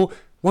that. Well,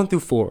 1 through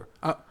 4.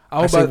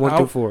 I say 1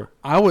 through 4.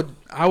 I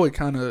would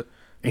kind of.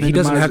 And he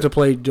doesn't have to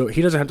play.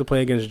 He doesn't have to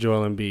play against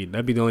Joel Embiid.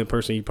 That'd be the only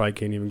person he probably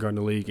can't even guard in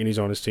the league, and he's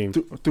on his team.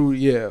 Through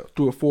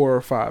a 4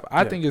 or 5.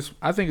 I think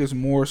it's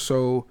more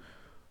so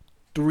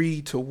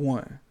 3 to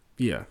 1.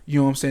 Yeah, you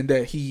know what I'm saying,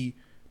 that he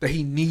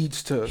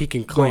needs to. He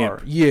can clamp.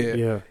 Guard.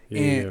 Yeah.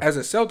 As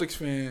a Celtics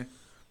fan,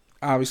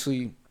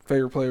 obviously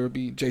favorite player would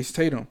be Jason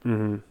Tatum.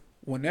 Mm-hmm.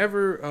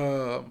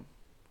 Whenever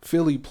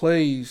Philly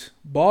plays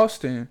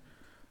Boston,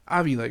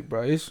 I'll be like,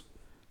 bro, it's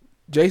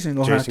Jason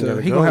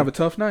gonna have a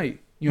tough night.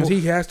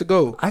 He has to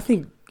go. I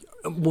think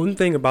one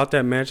thing about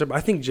that matchup, I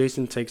think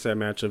Jason takes that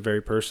matchup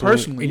very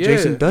personally.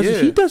 Jason does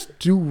it. He does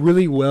do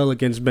really well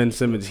against Ben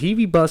Simmons. He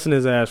be busting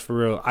his ass for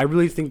real. I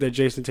really think that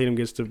Jason Tatum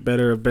gets the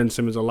better of Ben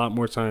Simmons a lot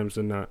more times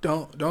than not.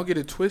 Don't get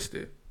it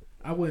twisted.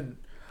 I wasn't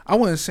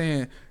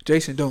saying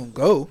Jason don't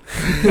go.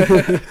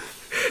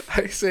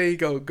 I say he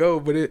go,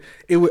 but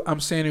I'm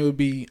saying it would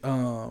be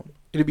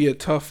it'd be a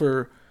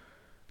tougher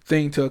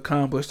thing to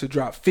accomplish to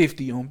drop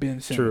 50 on Ben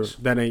Simmons.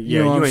 True. That ain't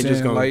you ain't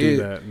just gonna do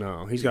that.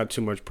 No, he's got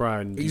too much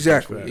pride. And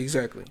exactly.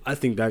 I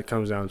think that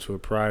comes down to a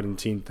pride and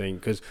team thing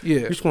because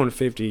you're scoring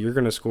 50, you're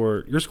gonna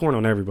score. You're scoring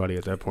on everybody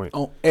at that point.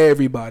 On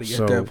everybody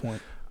at that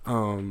point.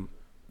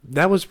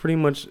 That was pretty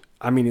much.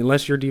 I mean,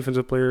 unless you're a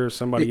defensive player or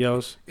somebody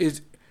else,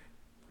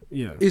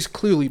 it's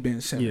clearly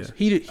Ben Simmons.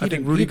 Yeah. I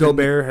think Rudy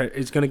Gobert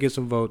is going to get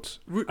some votes.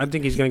 I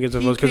think he's going to get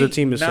some votes because the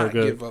team is so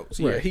good. Get votes.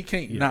 Right. Yeah, he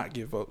can't not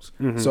get votes.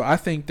 Mm-hmm. So I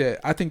think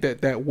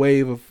that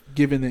wave of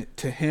giving it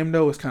to him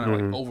though is kind of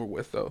like over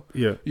with though.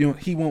 Yeah,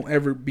 he won't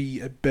ever be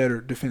a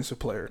better defensive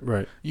player.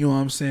 Right. You know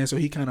what I'm saying? So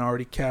he kind of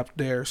already capped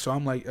there. So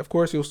I'm like, of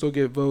course he'll still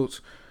get votes.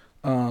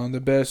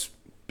 The best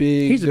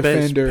big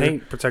defender, the best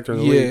paint protector in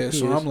the league. Yeah.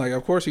 So I'm like,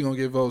 of course he's gonna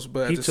get votes,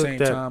 but at the same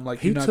time, like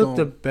he took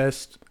the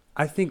best.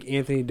 I think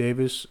Anthony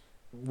Davis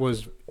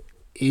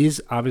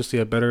is obviously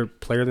a better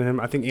player than him.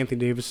 I think Anthony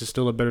Davis is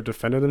still a better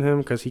defender than him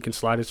because he can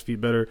slide his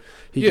feet better.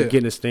 He can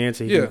get in a stance.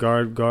 He can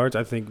guard guards.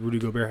 I think Rudy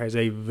Gobert has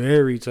a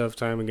very tough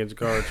time against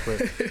guards,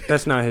 but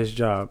that's not his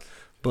job.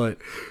 But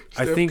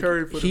I think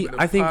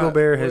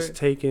Gobert has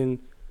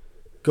taken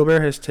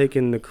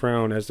the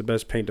crown as the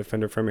best paint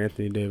defender from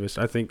Anthony Davis.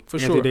 I think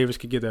Anthony Davis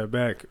could get that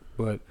back,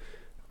 but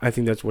I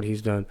think that's what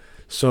he's done.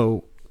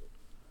 So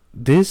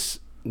this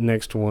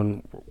next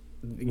one,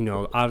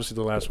 obviously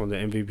the last one, the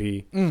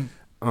MVP.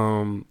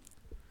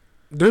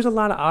 There's a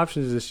lot of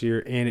options this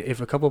year, and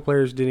if a couple of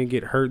players didn't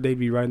get hurt, they'd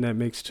be right in that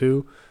mix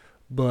too.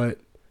 But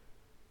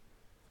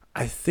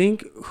I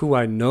think who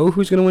I know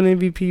who's going to win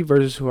MVP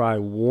versus who I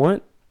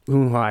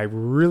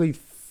really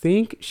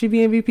think should be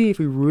MVP, if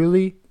we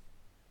really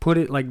put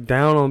it like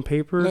down on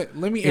paper,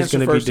 let me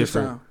answer first this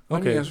time.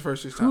 Let me answer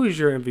first this time. Who is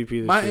your MVP this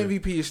year? My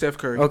MVP is Steph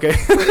Curry. Okay.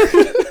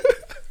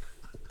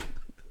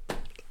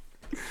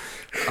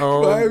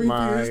 My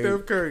MVP is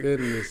Steph Curry.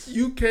 Goodness.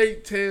 You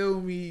can't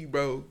tell me,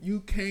 bro.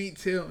 You can't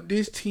tell.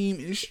 This team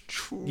is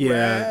trash.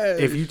 Yeah,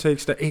 if you take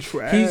Steph,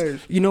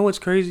 you know what's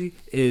crazy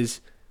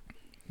is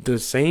the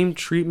same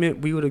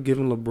treatment we would have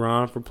given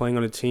LeBron for playing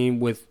on a team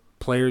with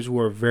players who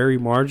are very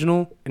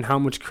marginal and how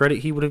much credit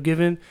he would have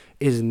given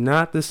is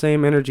not the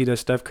same energy that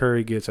Steph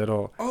Curry gets at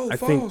all. Oh,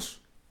 false.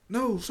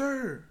 No,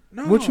 sir.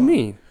 No. What you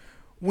mean?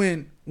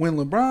 When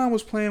LeBron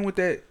was playing with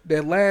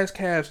that last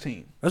Cavs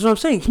team. That's what I'm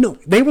saying. No,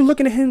 they were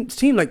looking at his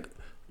team like,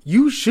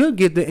 you should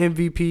get the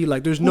MVP.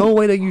 Like, there's no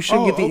way that you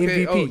should get the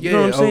MVP. Oh, yeah. You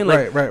know what I'm saying?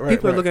 Like, right.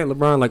 People are looking at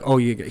LeBron like, oh,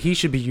 yeah, he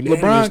should be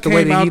unanimous. LeBron the way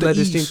came that he out led the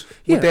his team East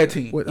with that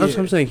team. That's what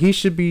I'm saying. He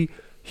should be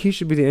the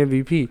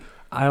MVP.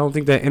 I don't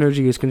think that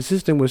energy is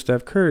consistent with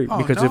Steph Curry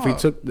because if we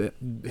took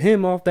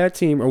him off that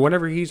team or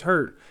whenever he's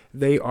hurt,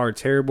 they are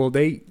terrible.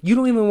 You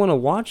don't even want to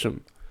watch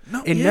them.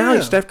 No, and now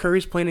Steph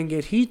Curry's playing in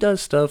games. He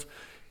does stuff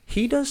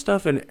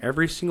in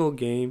every single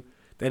game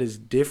that is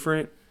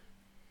different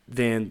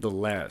than the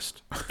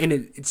last. And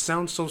it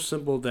sounds so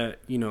simple that,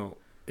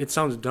 it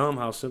sounds dumb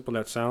how simple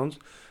that sounds,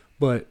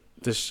 but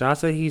the shots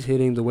that he's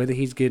hitting, the way that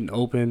he's getting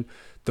open,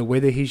 the way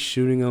that he's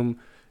shooting them,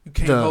 you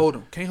can't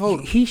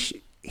hold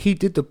him. He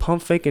did the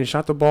pump fake and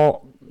shot the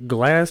ball,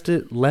 glassed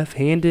it,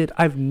 left-handed.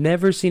 I've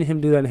never seen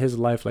him do that in his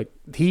life. Like,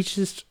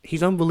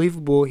 he's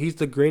unbelievable. He's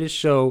the greatest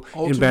show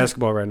in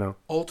basketball right now.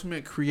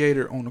 Ultimate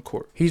creator on the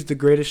court. He's the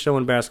greatest show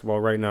in basketball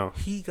right now.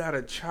 He got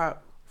a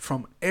chop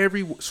from as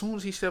soon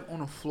as he stepped on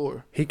the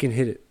floor. He can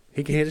hit it.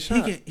 He can hit a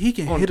shot. He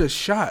can hit a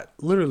shot.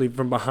 Literally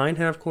from behind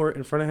half court,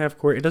 in front of half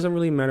court. It doesn't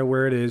really matter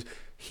where it is.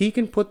 He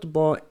can put the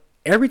ball.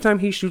 Every time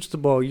he shoots the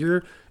ball,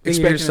 you're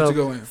expecting yourself, it to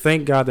go in.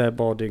 Thank God that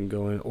ball didn't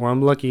go in, or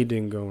I'm lucky it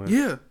didn't go in.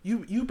 Yeah,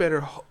 you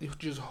better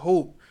just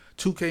hope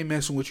 2K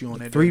messing with you on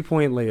that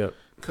 3-point layup,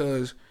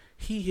 because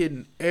he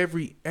hitting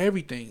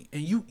everything,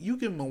 and you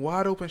give him a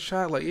wide open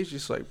shot. Like, it's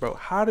just like, bro,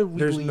 how do we?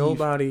 There's leave?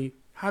 Nobody.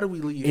 How do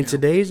we leave in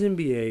today's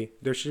NBA?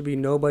 There should be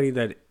nobody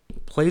that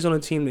plays on a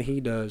team that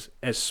he does,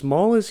 as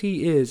small as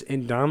he is,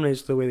 and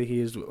dominates the way that he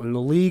is in the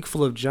league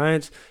full of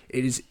giants.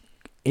 It is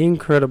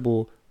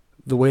incredible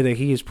the way that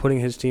he is putting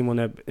his team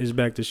on his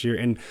back this year.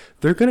 And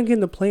they're going to get in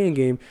the play-in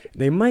game.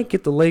 They might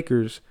get the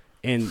Lakers.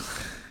 And,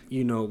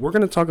 we're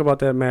going to talk about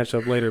that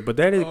matchup later. But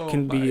that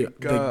can be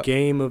the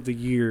game of the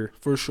year.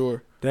 For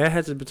sure. That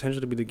has the potential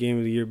to be the game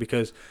of the year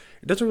because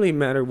it doesn't really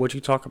matter what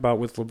you talk about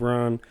with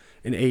LeBron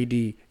and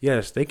AD.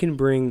 Yes, they can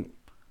bring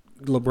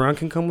 – LeBron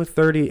can come with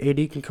 30.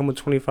 AD can come with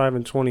 25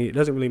 and 20. It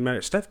doesn't really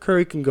matter. Steph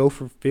Curry can go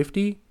for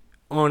 50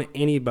 on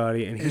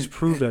anybody, and he's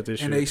proved that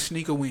this year. And they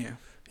sneak a win.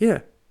 Yeah.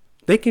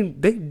 They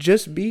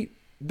just beat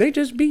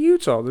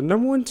Utah, the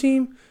number one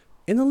team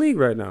in the league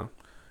right now.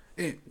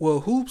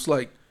 Hoops,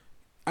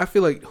 I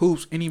feel like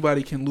Hoops,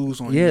 anybody can lose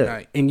on any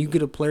night. And you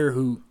get a player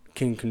who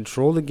can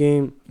control the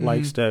game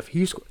like Steph.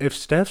 If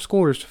Steph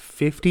scores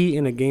 50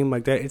 in a game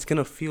like that, it's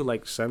gonna feel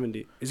like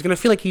 70. It's gonna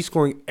feel like he's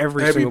scoring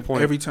every single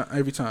point. Every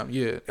time,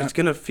 yeah. It's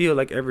gonna feel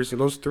like every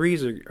single. Those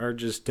threes are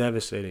just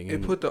devastating.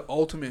 It put the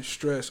ultimate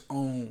stress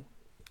on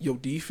your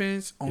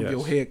defense, on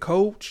your head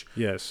coach.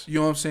 Yes. You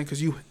know what I'm saying?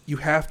 Because you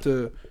have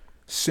to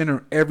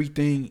center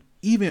everything,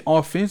 even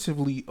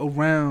offensively,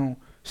 around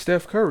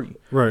Steph Curry.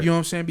 Right. You know what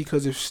I'm saying?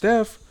 Because if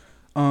Steph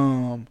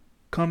come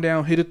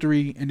down, hit a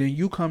three, and then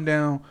you come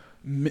down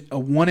a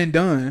one and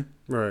done,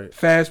 right?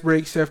 Fast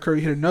break, Steph Curry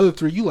hit another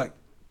three, you like,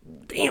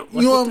 damn,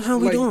 you know what the hell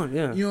we doing?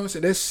 Yeah. You know what I'm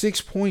saying? That's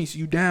 6 points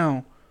you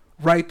down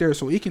right there,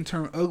 so it can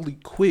turn ugly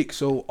quick.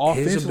 So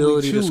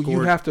offensively too,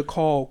 you have to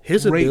call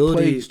great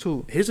plays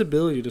too. His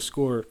ability to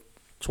score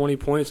 20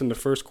 points in the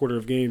first quarter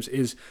of games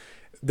is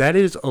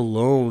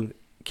alone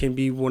can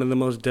be one of the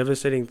most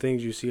devastating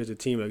things you see as a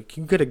team. Like,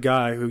 you get a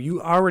guy who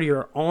you already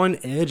are on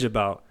edge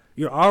about.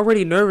 You're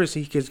already nervous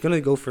he's going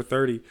to go for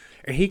 30,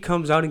 and he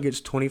comes out and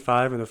gets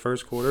 25 in the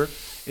first quarter.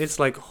 It's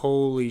like,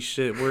 holy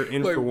shit, we're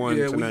in for one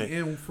tonight. We're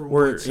in for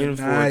one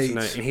tonight.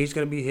 And he's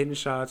going to be hitting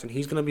shots, and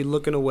he's going to be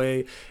looking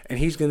away, and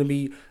he's going to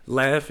be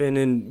laughing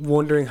and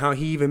wondering how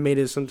he even made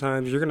it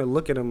sometimes. You're going to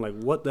look at him like,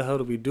 what the hell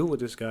do we do with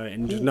this guy?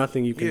 And there's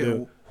nothing you can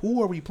do.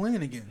 Who are we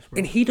playing against, bro?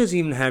 And he doesn't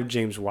even have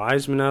James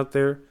Wiseman out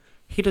there.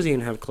 He doesn't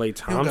even have Klay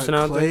Thompson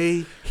out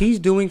there. He's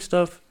doing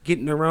stuff,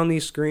 getting around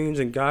these screens,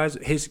 and guys,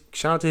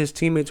 shout out to his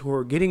teammates who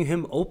are getting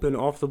him open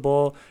off the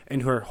ball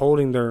and who are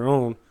holding their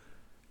own.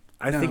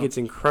 I think it's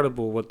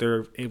incredible what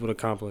they're able to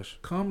accomplish.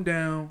 Come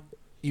down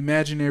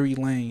imaginary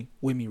lane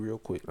with me real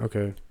quick.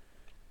 Okay.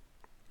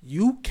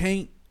 You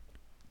can't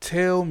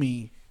tell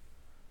me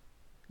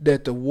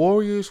that the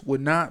Warriors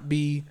would not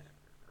be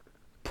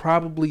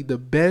probably the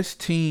best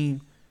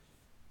team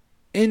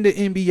in the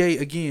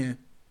NBA again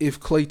if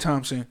Klay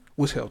Thompson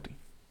was healthy.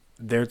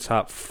 They're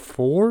top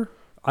 4?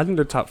 I think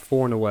they're top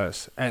 4 in the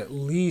West. At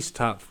least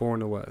top 4 in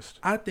the West.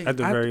 I think at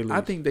the very least.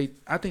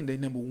 I think they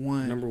number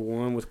one. Number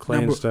one with Klay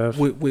and stuff.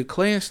 With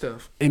Klay and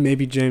stuff. And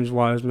maybe James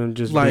Wiseman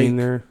just being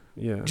there.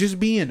 Yeah. Just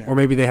being there. Or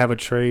maybe they have a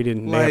trade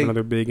and they have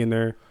another big in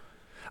there.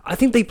 I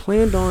think they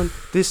planned on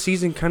this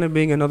season kind of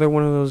being another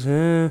one of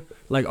those,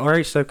 like, all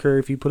right, Steph Curry,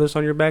 if you put us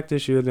on your back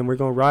this year, then we're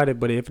going to ride it.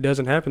 But if it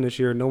doesn't happen this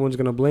year, no one's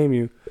going to blame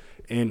you.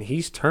 And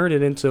he's turned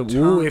it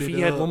into, if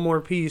he had one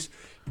more piece,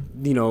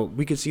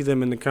 we could see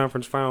them in the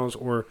conference finals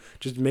or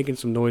just making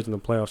some noise in the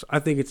playoffs. I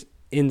think it's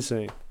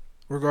insane.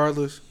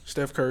 Regardless,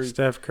 Steph Curry.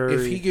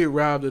 If he get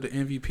robbed of the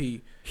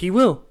MVP. He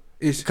will.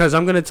 Because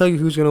I'm gonna tell you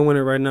who's gonna win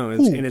it right now,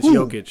 it's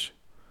Jokic.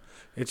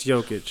 It's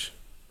Jokic.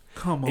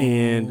 Come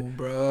on,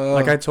 bro.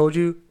 Like I told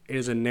you, it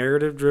is a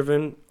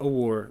narrative-driven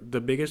award. The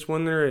biggest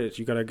one there is.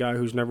 You got a guy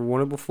who's never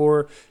won it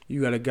before.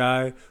 You got a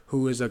guy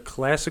who is a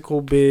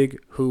classical big,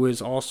 who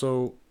is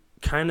also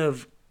kind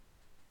of.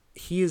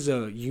 He is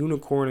a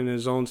unicorn in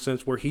his own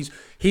sense, where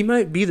he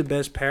might be the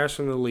best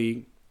passer in the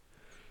league.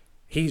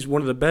 He's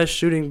one of the best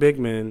shooting big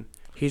men.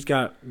 He's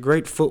got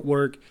great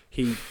footwork.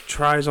 He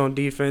tries on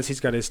defense. He's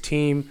got his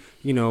team,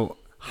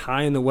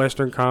 high in the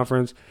Western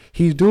Conference.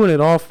 He's doing it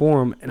all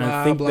for him, and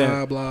I think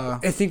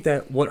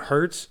that what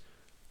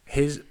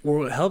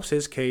what helps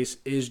his case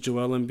is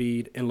Joel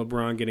Embiid and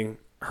LeBron getting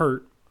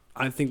hurt.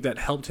 I think that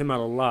helped him out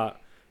a lot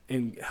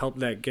and helped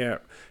that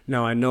gap.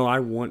 Now I know I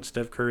want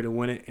Steph Curry to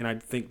win it, and I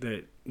think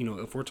that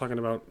if we're talking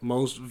about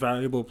most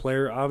valuable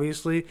player,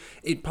 obviously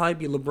it'd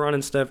probably be LeBron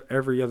and Steph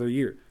every other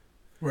year,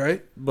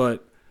 right?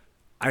 But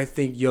I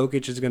think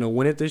Jokic is going to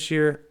win it this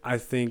year. I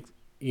think,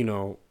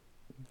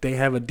 they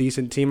have a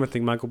decent team. I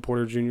think Michael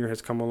Porter Jr.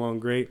 has come along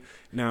great.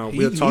 Now,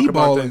 we'll talk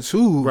about them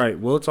too. Right,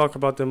 we'll talk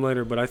about them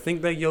later. But I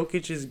think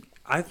that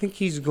I think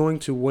he's going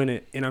to win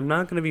it. And I'm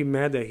not going to be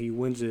mad that he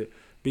wins it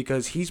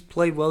because he's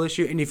played well this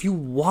year. And if you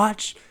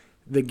watch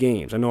the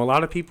games, I know a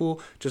lot of people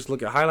just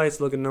look at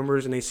highlights, look at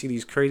numbers, and they see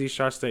these crazy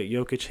shots that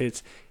Jokic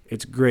hits.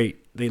 It's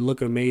great. They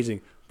look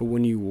amazing. But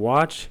when you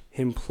watch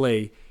him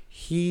play,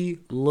 he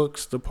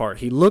looks the part.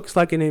 He looks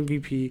like an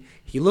MVP.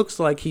 He looks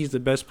like he's the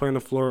best player on the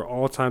floor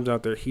all times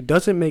out there. He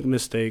doesn't make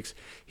mistakes.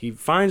 He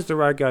finds the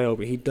right guy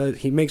open.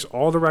 He makes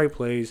all the right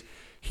plays.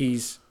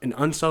 He's an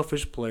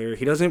unselfish player.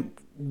 He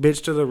doesn't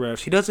bitch to the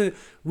refs. He doesn't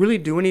really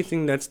do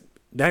anything that's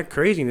that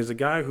crazy. And as a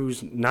guy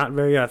who's not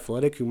very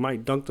athletic, who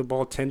might dunk the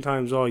ball 10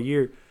 times all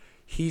year,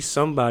 he's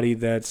somebody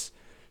that's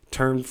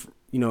turned,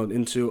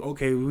 into,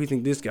 okay, we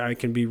think this guy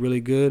can be really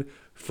good.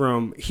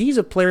 He's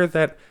a player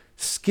that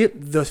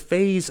skipped the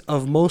phase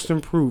of most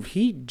improved.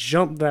 He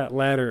jumped that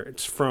ladder.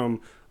 It's from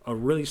a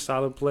really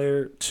solid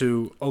player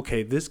to,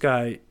 okay, this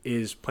guy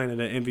is playing at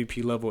an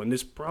MVP level, and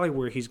this is probably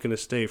where he's going to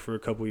stay for a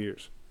couple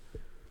years.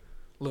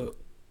 Look,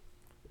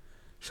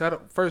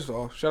 first of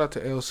all, shout out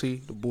to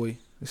LC, the boy.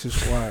 This is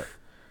squad.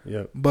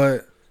 Yep.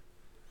 But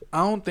I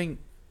don't think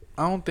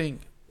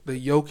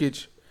the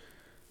Jokic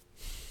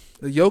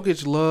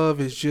love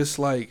is just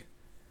like.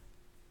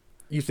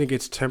 You think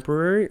it's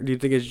temporary? Do you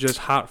think it's just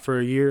hot for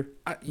a year?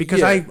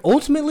 Because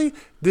ultimately,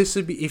 this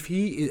would be, if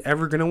he is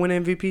ever going to win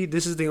MVP,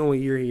 this is the only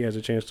year he has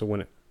a chance to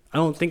win it. I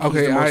don't think he's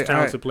the most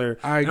talented player.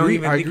 I don't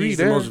even think he's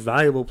the most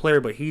valuable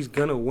player, but he's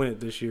going to win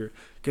it this year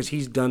because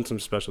he's done some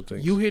special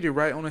things. You hit it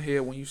right on the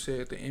head when you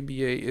said the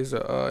NBA is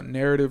a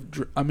narrative.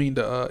 The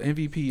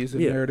MVP is a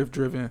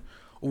narrative-driven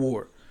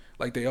award.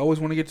 Like, they always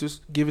want to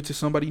give it to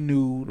somebody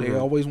new. They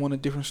always want a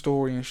different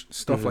story and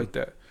stuff like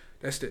that.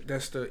 That's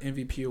the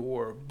MVP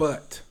award.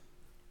 But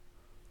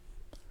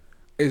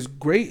as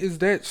great as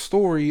that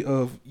story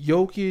of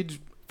Jokic,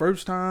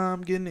 first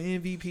time getting the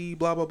MVP,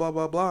 blah, blah, blah,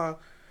 blah, blah,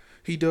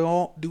 he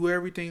don't do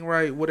everything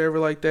right, whatever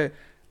like that.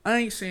 I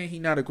ain't saying he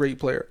not a great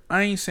player.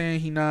 I ain't saying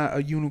he not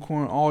a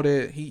unicorn, all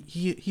that.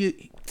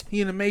 He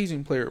an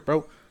amazing player,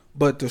 bro.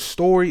 But the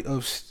story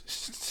of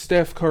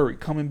Steph Curry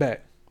coming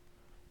back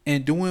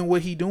and doing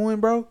what he doing,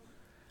 bro,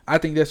 I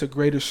think that's a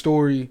greater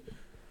story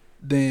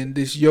than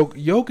this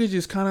Jokic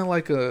is kind of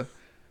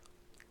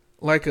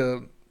like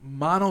a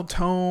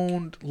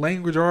monotoned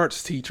language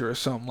arts teacher or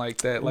something like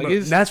that. Like,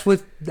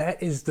 that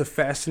is the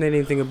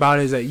fascinating thing about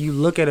it, is that you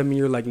look at him and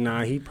you're like,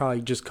 nah, he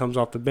probably just comes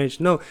off the bench.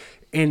 No,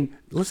 and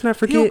let's not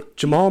forget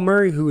Jamal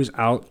Murray, who is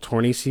out,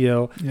 torn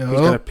ACL. He's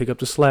got to pick up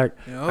the slack.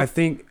 I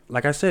think,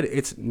 like I said,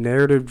 it's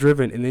narrative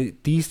driven, and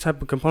these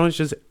type of components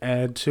just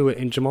add to it.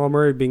 And Jamal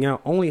Murray being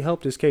out only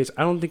helped his case.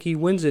 I don't think he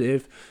wins it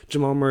if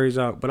Jamal Murray's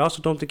out, but I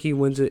also don't think he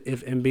wins it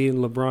if Embiid and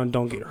LeBron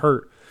don't get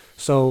hurt.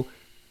 So,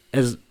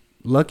 as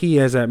lucky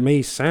as that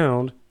may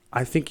sound,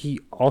 I think he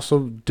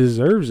also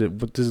deserves it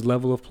with this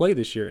level of play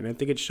this year. And I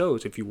think it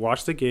shows. If you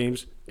watch the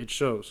games, it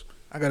shows.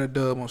 I got a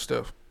dub on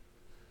Steph.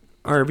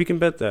 All right, we can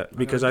bet that.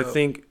 Because I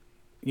think,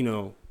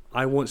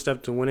 I want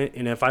Steph to win it.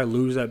 And if I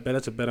lose that bet,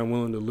 that's a bet I'm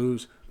willing to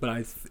lose.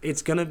 But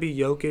it's going to be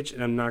Jokic,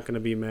 and I'm not going to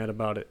be mad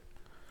about it.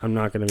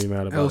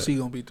 LC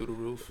going to be through the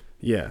roof.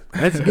 Yeah.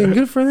 That's getting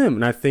good for them.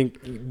 And I think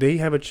they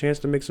have a chance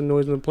to make some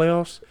noise in the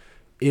playoffs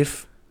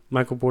if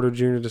Michael Porter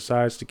Jr.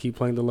 decides to keep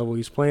playing the level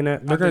he's playing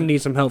at. They're going to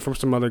need some help from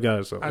some other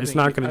guys, though. It's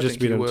not going to just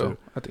be them two.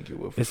 I think he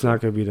will. It's not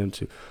going to be them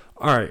two.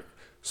 All right.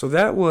 So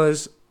that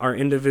was our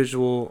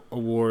individual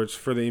awards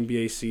for the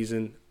NBA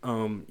season.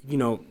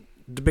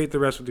 Debate the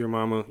rest with your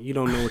mama. You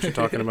don't know what you're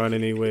talking about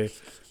anyway.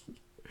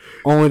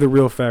 Only the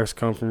real facts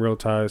come from Real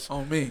Ties.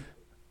 On me.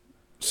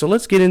 So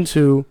let's get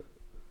into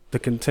the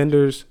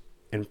contenders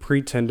and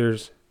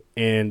pretenders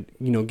and,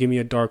 give me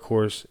a dark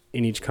horse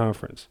in each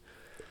conference.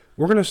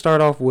 We're going to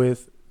start off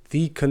with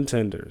the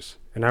contenders.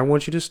 And I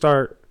want you to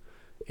start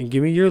and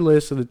give me your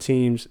list of the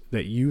teams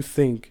that you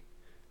think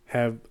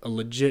have a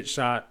legit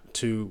shot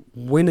to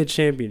win a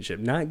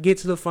championship. Not get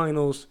to the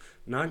finals,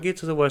 not get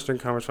to the Western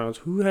Conference Finals.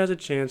 Who has a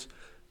chance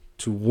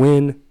to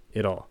win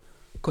it all?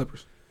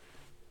 Clippers.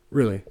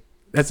 Really?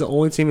 That's the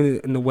only team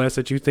in the West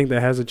that you think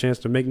that has a chance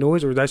to make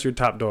noise, or that's your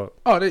top dog?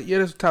 Oh, that's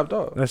the top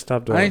dog. That's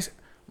top dog.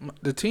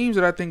 The teams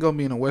that I think gonna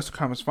be in the Western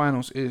Conference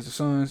Finals is the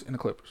Suns and the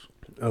Clippers.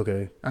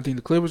 Okay. I think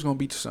the Clippers gonna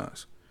beat the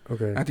Suns.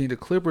 Okay. I think the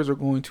Clippers are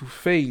going to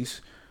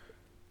face.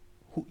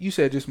 You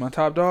said just my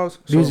top dogs.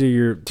 These are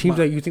your teams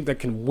that you think that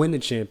can win the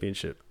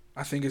championship.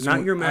 I think it's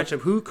not your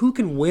matchup. Who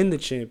can win the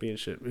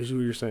championship? Is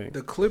what you're saying.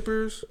 The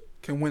Clippers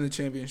can win the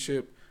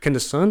championship. Can the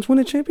Suns win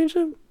the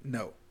championship?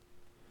 No.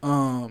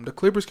 The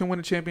Clippers can win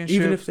the championship.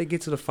 Even if they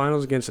get to the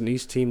finals against an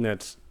East team they're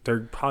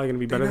probably gonna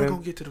be better than. They're not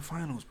gonna get to the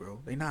finals, bro.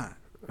 They not.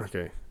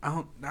 Okay.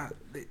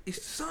 It's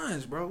the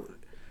Suns, bro.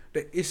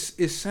 It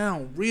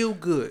sound real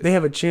good. They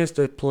have a chance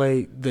to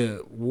play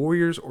the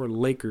Warriors or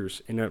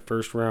Lakers in that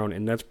first round,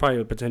 and that's probably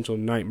a potential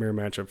nightmare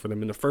matchup for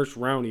them in the first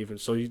round, even.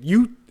 So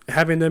you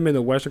having them in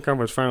the Western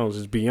Conference Finals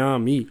is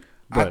beyond me.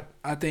 But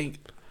I think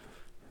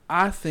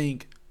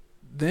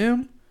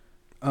them,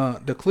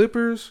 the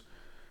Clippers,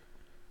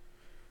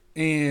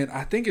 and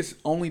I think it's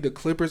only the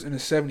Clippers and the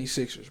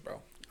 76ers,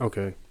 bro.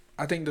 Okay.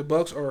 I think the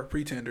Bucks are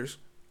pretenders.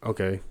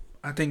 Okay.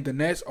 I think the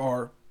Nets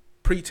are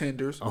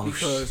pretenders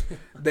because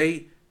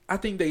I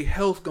think they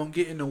health gonna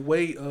get in the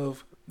way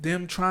of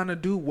them trying to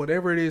do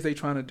whatever it is they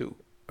trying to do.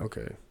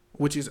 Okay.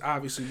 Which is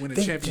obviously win a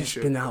championship. They've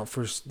just been out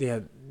for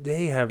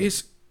they have.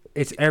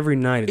 It's every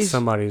night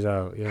somebody's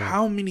out. Yeah.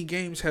 How many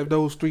games have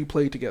those three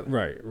played together?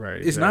 Right.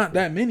 It's exactly. Not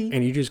that many.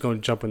 And you're just gonna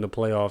jump in the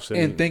playoffs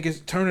and think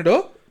it's turn it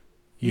up.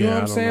 You know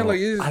what I'm saying? Like,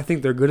 I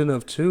think they're good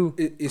enough too.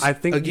 I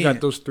think you got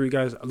those three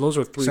guys. Those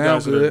are three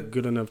guys that are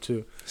good enough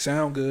too.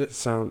 Sound good.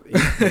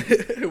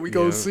 We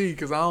go see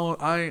because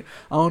I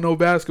don't know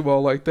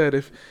basketball like that.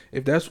 If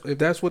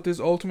that's what this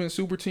ultimate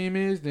super team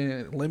is,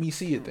 then let me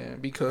see it then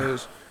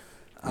because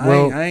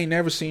I ain't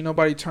never seen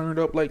nobody turn it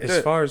up like that.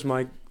 As far as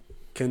my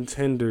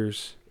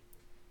contenders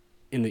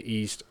in the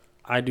East,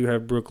 I do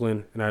have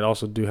Brooklyn and I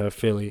also do have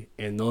Philly,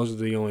 and those are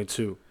the only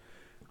two.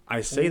 I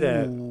say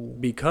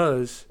that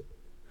because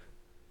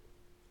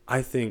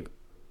I think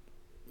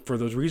for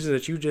those reasons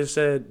that you just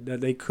said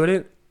that they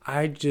couldn't,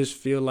 I just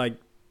feel like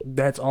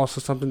that's also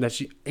something that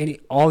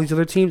all these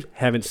other teams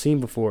haven't seen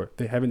before.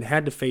 They haven't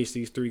had to face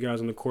these three guys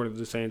on the court at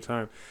the same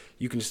time.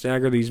 You can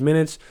stagger these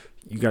minutes.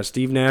 You got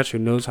Steve Nash who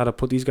knows how to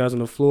put these guys on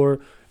the floor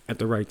at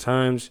the right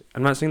times.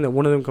 I'm not saying that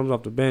one of them comes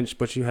off the bench,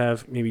 but you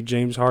have maybe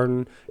James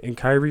Harden and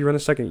Kyrie run a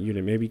second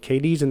unit. Maybe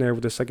KD's in there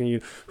with the second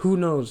unit. Who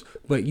knows?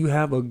 But you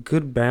have a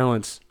good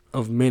balance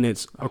of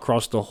minutes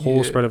across the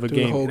whole spread of a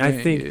game. And I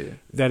think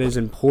that is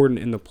important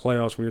in the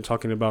playoffs when you're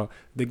talking about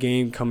the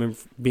game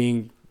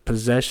being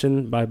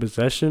possession by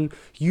possession.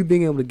 You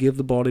being able to give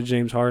the ball to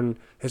James Harden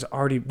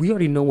we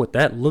already know what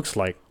that looks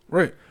like.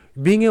 Right.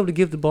 Being able to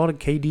give the ball to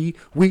KD,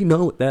 we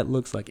know what that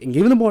looks like. And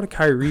giving the ball to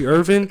Kyrie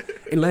Irving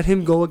and let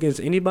him go against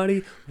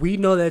anybody, we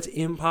know that's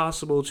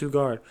impossible to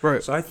guard.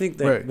 Right. So I think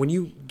that when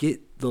you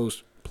get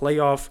those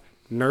playoff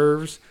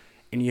nerves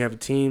and you have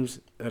teams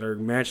that are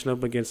matching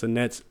up against the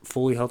Nets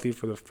fully healthy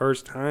for the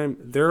first time,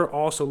 they're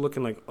also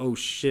looking like, oh,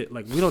 shit,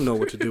 like, we don't know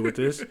what to do with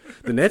this.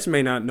 The Nets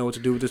may not know what to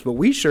do with this, but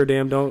we sure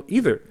damn don't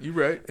either. You're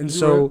right. And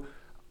so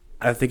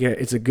I think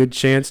it's a good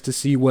chance to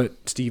see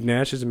what Steve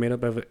Nash is made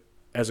up of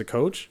as a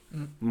coach,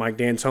 Mike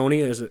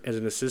D'Antoni as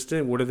an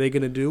assistant. What are they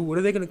going to do? What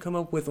are they going to come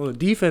up with on the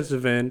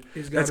defensive end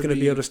that's going to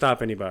be able to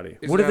stop anybody?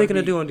 What are they going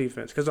to do on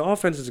defense? Because the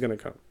offense is going to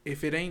come.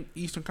 If it ain't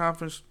Eastern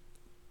Conference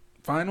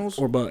Finals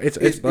or bust, it's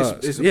a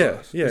bust. It's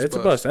a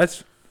bust.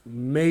 That's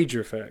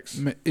major facts.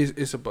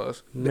 It's a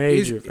bust.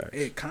 Major facts.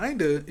 It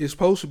kind of is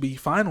supposed to be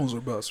finals or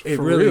bust. It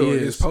really real.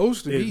 is. It's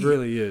supposed to be. It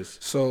really is.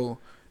 So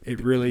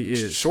it really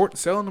is.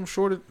 Selling them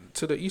short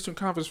to the Eastern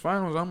Conference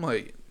Finals. I'm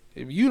like,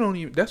 if you don't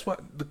even, that's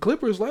what the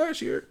Clippers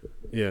last year.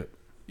 Yeah.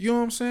 You know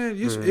what I'm saying?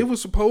 It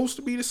was supposed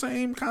to be the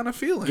same kind of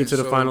feeling. Get to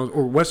the finals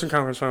or Western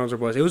Conference Finals or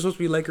bust. It was supposed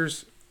to be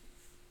Lakers.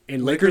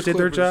 And Lakers did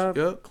their job.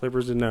 Yep.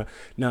 Clippers did not.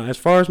 Now, as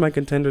far as my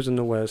contenders in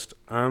the West,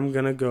 I'm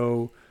going to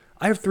go.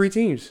 I have three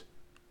teams.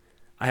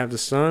 I have the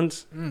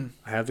Suns.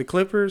 I have the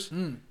Clippers.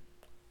 And,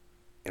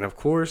 of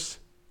course,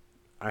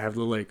 I have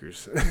the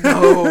Lakers.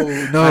 No.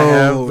 I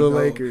have the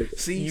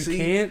Lakers. You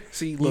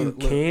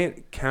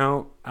can't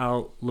count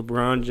out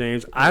LeBron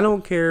James. I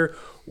don't care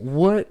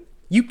what.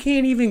 You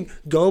can't even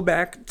go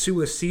back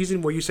to a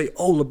season where you say,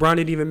 oh, LeBron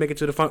didn't even make it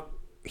to the final.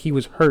 He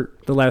was hurt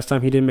the last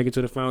time he didn't make it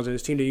to the finals, and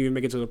his team didn't even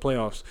make it to the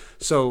playoffs.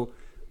 So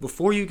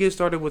before you get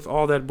started with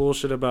all that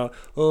bullshit about,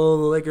 oh,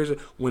 the Lakers,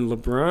 when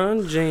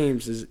LeBron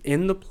James is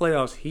in the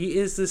playoffs, he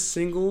is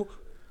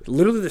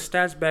literally the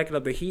stats back it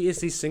up, that he is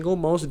the single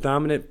most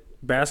dominant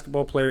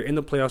basketball player in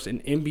the playoffs in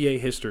NBA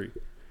history.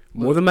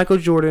 More than Michael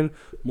Jordan,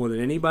 more than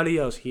anybody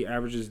else. He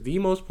averages the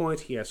most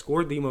points. He has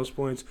scored the most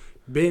points,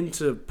 been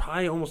to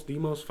probably almost the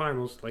most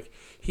finals. Like,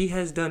 he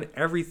has done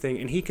everything,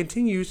 and he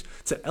continues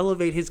to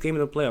elevate his game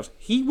in the playoffs.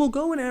 He will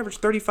go and average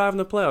 35 in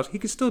the playoffs. He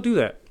can still do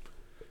that.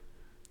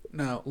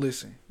 Now,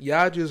 listen.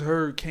 Y'all just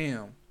heard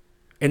Cam.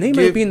 And they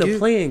might be in the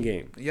playing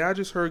game. Y'all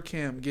just heard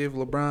Cam give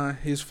LeBron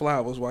his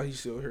flowers while he's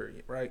still here,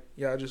 right?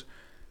 Y'all just...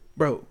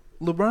 Bro,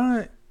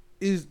 LeBron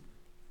is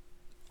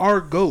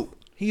our GOAT.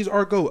 He's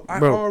our GOAT.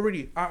 I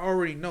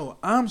already know.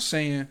 I'm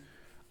saying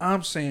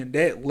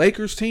that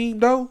Lakers team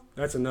though.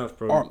 That's enough,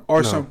 bro.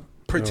 Are some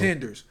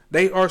pretenders. No.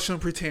 They are some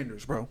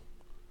pretenders, bro.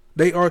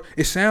 They are.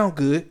 It sound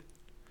good.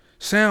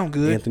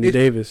 Anthony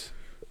Davis.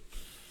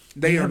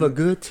 They have a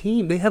good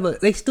team. They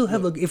still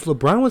have if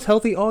LeBron was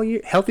healthy all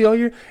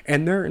year,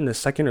 and they're in the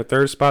second or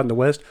third spot in the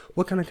West,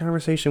 what kind of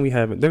conversation we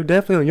having? They're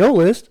definitely on your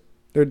list.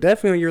 They're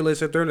definitely on your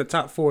list if they're in the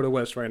top 4 of the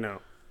West right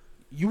now.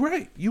 You're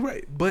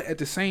right. But at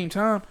the same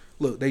time,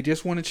 look, they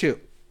just won a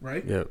chip,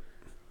 right? Yep.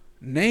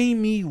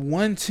 Name me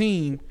one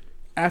team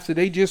after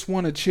they just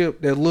won a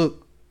chip that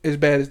look as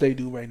bad as they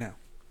do right now.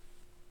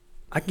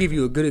 I can give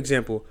you a good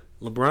example.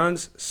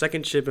 LeBron's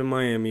second chip in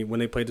Miami when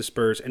they played the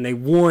Spurs, and they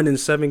won in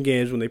 7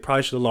 games when they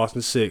probably should have lost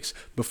in 6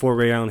 before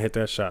Ray Allen hit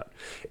that shot.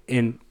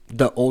 And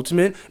the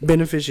ultimate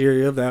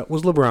beneficiary of that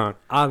was LeBron.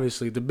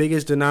 Obviously, the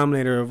biggest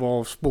denominator of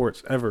all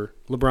sports ever,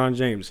 LeBron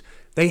James.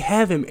 They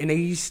have him, and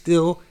he's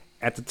still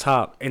at the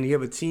top. And you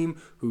have a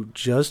team who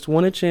just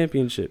won a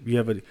championship. You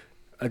have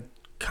a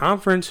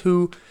conference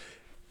who,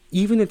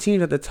 even the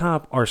teams at the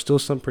top are still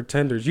some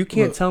pretenders. You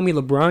can't tell me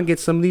LeBron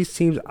gets some of these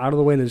teams out of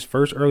the way in his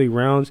first early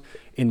rounds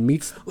and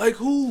meets like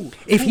who?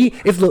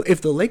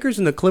 If the Lakers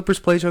and the Clippers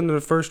play each other in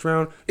the first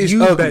round, it's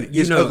ugly.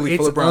 It's ugly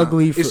for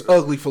LeBron. It's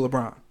ugly for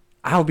LeBron.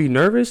 I'll be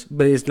nervous,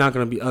 but it's not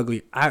going to be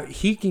ugly.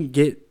 He can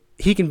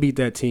beat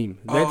that team.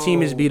 That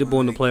team is beatable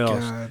in the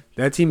playoffs. God.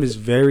 That team is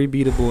very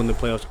beatable in the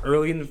playoffs.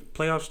 Early in the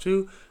playoffs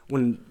too,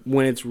 when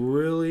it's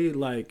really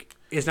like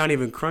it's not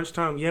even crunch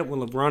time yet. When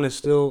LeBron is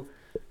still,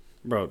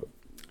 bro.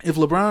 If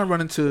LeBron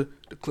run into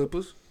the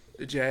Clippers,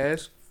 the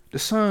Jazz, the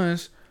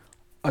Suns,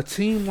 a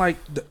team like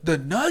the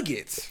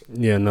Nuggets,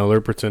 yeah, no,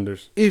 they're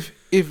pretenders. If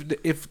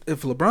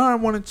LeBron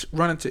wanted to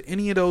run into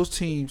any of those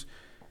teams,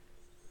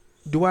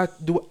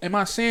 am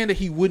I saying that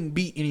he wouldn't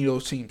beat any of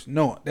those teams?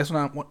 No, that's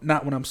not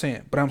what I'm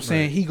saying. But I'm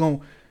saying he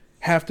gonna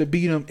have to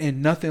beat them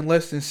in nothing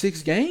less than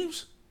 6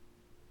 games.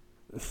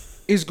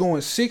 It's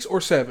going 6 or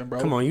 7,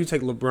 bro. Come on, you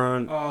take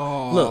LeBron.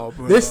 Oh, look,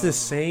 bro. This is the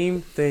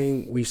same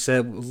thing we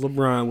said with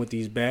LeBron with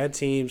these bad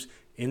teams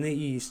in the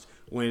East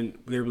when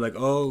they were like,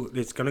 oh,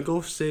 it's going to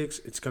go 6,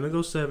 it's going to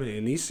go 7,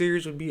 and these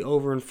series would be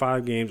over in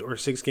 5 games or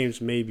 6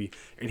 games maybe.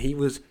 And he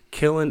was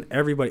killing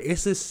everybody.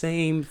 It's the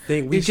same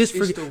thing.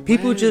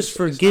 People just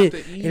forget,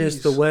 and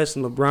it's the West,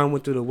 and LeBron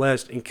went through the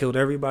West and killed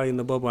everybody in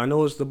the bubble. I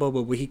know it's the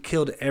bubble, but he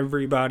killed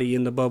everybody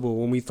in the bubble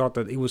when we thought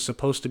that it was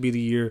supposed to be the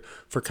year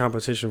for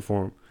competition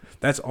for him.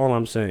 That's all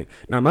I'm saying.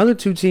 Now, my other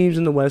 2 teams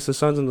in the West, the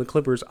Suns and the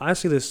Clippers, I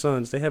see the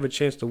Suns, they have a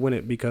chance to win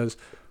it because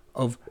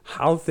of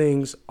how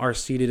things are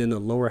seated in the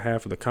lower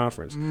half of the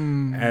conference.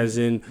 As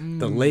in,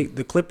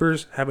 the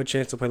Clippers have a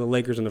chance to play the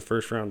Lakers in the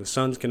first round. The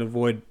Suns can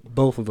avoid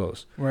both of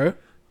those. Right.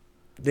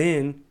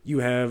 Then you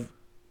have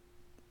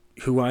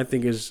who I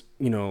think is,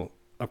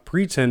 a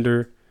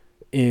pretender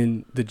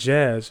in the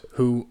Jazz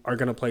who are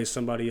going to play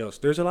somebody else.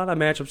 There's a lot of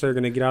matchups that are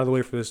going to get out of the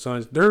way for the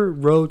Suns. Their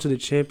road to the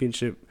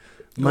championship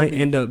might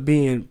end up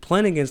being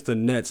playing against the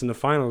Nets in the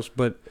finals,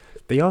 but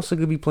they also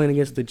could be playing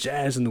against the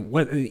Jazz in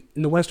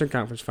the Western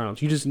Conference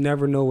Finals. You just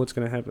never know what's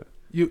going to happen.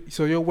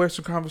 So your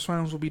Western Conference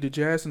Finals will be the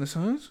Jazz and the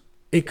Suns?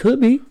 It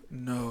could be.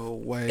 No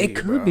way. It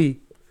could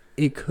be.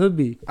 It could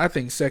be. I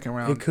think second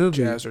round, it could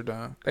Jazz be. are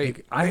done.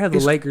 I have the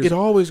Lakers. It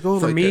always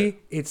goes like that. For me,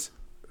 it's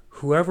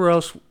whoever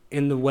else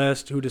in the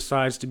West who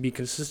decides to be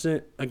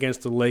consistent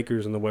against the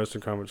Lakers in the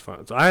Western Conference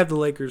Finals. So I have the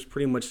Lakers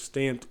pretty much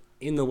stamped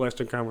in the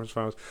Western Conference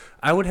Finals.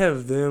 I would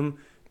have them,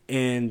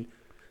 and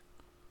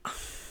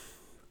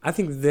I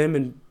think them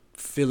and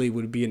Philly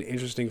would be an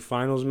interesting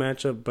finals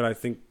matchup, but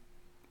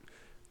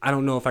I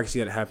don't know if I can see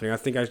that happening. I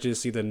think I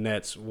just see the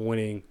Nets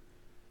winning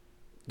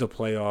the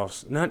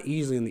playoffs. Not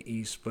easily in the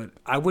East, but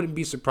I wouldn't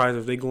be surprised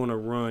if they go on a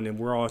run and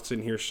we're all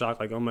sitting here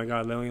shocked like, oh my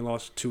God, they only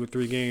lost 2 or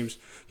 3 games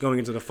going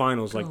into the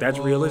finals. Like, that's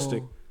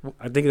realistic.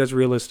 I think that's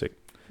realistic.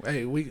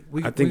 Hey,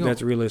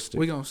 that's realistic.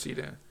 We're going to see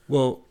that.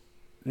 Well,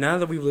 now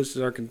that we've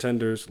listed our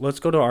contenders, let's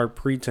go to our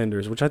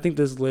pretenders, which I think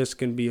this list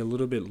can be a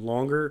little bit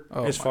longer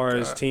as far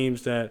as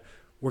teams that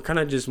we're kind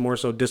of just more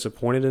so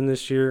disappointed in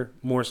this year,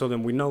 more so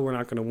than we know we're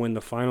not going to win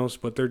the finals,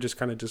 but they're just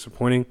kind of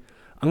disappointing.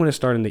 I'm going to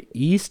start in the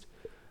East.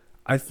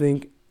 I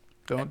think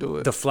don't do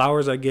it. The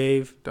flowers I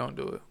gave don't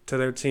do it to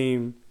their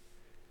team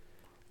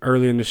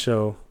early in the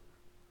show,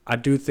 I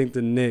do think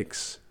the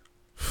Knicks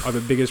are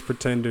the biggest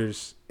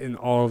pretenders in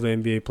all of the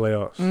NBA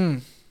playoffs.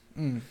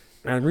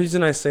 And the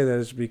reason I say that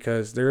is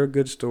because they're a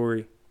good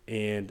story,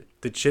 and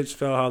the chips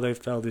fell how they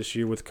fell this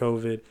year with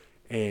COVID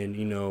and,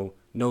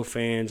 no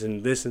fans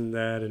and this and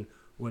that and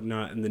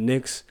whatnot. And the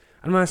Knicks,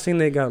 I'm not saying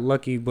they got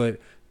lucky, but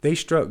they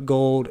struck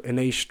gold and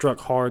they struck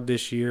hard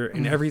this year,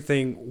 and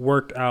everything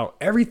worked out.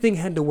 Everything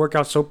had to work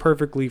out so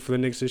perfectly for the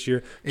Knicks this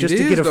year just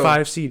to get a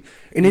 5 seed.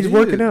 And it's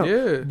working out.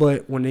 Yeah.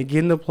 But when they get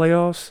in the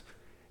playoffs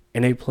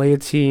and they play a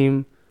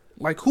team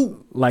like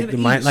who? Like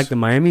the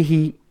Miami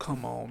Heat.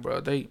 Come on,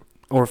 bro.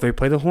 Or if they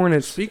play the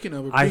Hornets. Speaking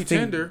of a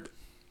pretender,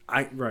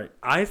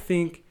 I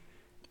think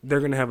they're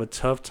gonna have a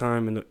tough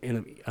time in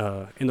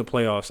the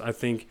playoffs. I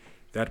think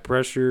that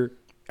pressure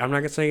I'm not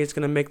gonna say it's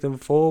gonna make them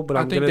fold, but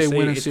I'm gonna say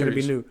it's gonna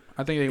be new.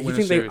 I think they win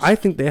a series. I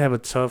think they have a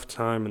tough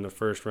time in the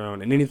first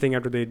round, and anything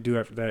after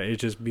that is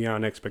just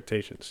beyond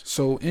expectations.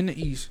 So in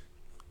the East,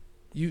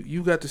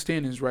 you got the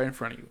standings right in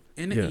front of you.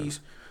 In the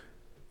East,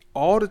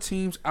 all the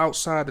teams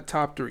outside the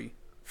top three: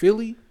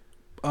 Philly,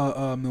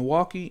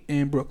 Milwaukee,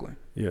 and Brooklyn.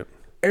 Yep.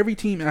 Every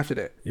team after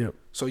that. Yep.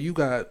 So you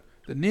got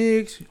the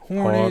Knicks,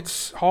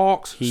 Hornets,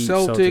 Hawks, Heat,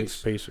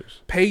 Celtics,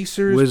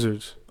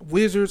 Pacers,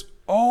 Wizards.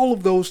 All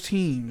of those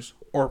teams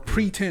are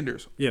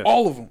pretenders. Yeah.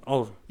 All of them.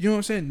 You know what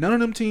I'm saying? None of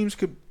them teams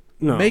could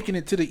making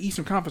it to the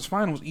Eastern Conference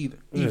Finals either.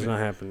 It's not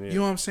happening. Yeah. You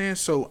know what I'm saying?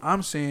 So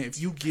I'm saying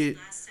if you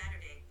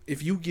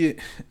get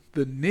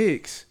the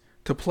Knicks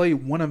to play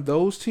one of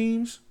those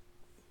teams,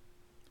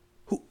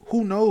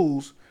 who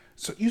knows?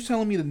 So you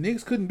telling me the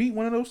Knicks couldn't beat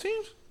one of those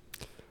teams?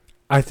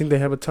 I think they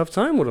have a tough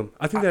time with them.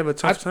 I think they have a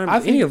tough time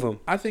with any of them.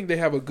 I think they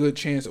have a good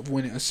chance of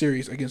winning a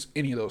series against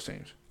any of those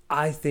teams.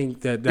 I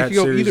think that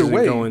series is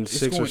going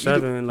 6 or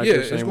 7, like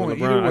you're saying with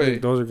LeBron. I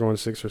think those are going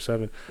 6 or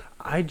 7.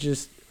 I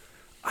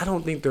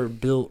don't think they're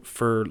built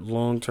for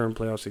long-term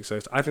playoff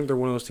success. I think they're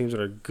one of those teams that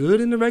are good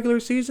in the regular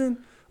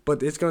season,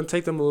 but it's going to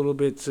take them a little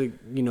bit to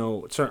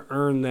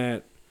earn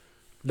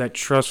that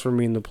trust for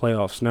me in the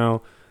playoffs.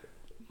 Now,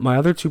 my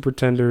other 2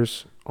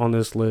 pretenders on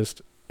this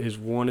list is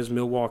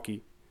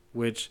Milwaukee,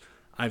 which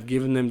I've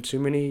given them too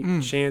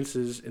many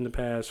chances in the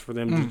past for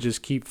them to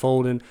just keep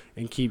folding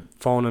and keep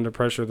falling under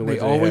pressure the way they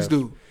always have.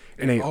 do.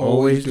 And they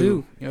always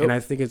do. Yep. And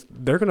I think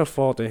they're going to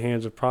fall at the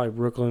hands of probably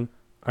Brooklyn.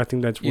 I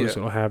think that's what's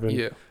going to happen.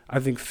 Yeah. I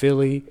think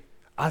Philly,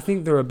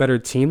 they're a better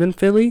team than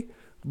Philly,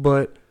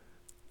 but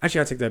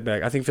actually I take that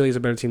back. I think Philly's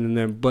a better team than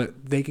them,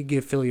 but they could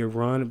give Philly a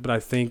run. But I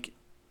think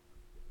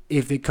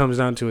if it comes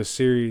down to a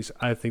series,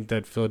 I think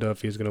that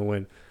Philadelphia is going to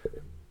win.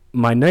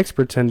 My next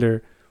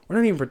pretender, or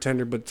not even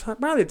pretender, but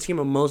probably the team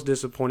I'm most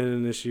disappointed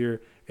in this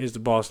year is the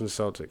Boston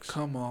Celtics.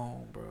 Come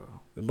on, bro.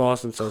 The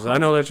Boston Celtics. I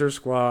know that's your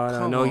squad.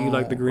 I know you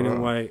like the green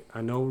and white.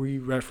 I know we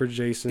rep for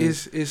Jason.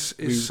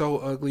 It's so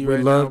ugly right now,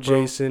 We love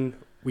Jason.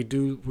 We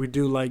do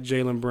like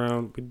Jaylen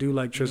Brown. We do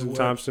like Tristan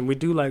Thompson. We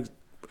do like.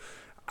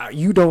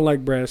 You don't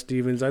like Brad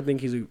Stevens. I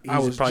think he's I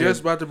was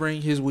just about to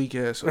bring his weak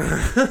ass up.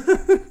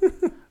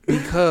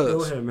 Because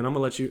go ahead, man. I'm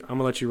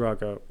gonna let you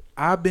rock out.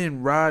 I've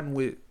been riding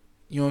with,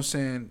 you know what I'm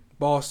saying,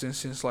 Boston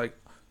since like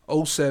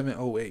 07,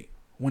 08.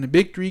 When the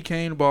Big Three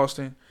came to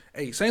Boston,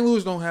 hey, St.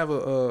 Louis don't have we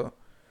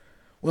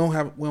don't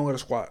got a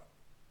squad.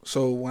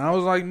 So when I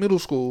was like middle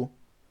school,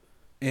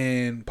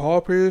 and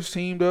Paul Pierce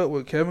teamed up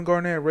with Kevin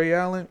Garnett, Ray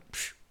Allen,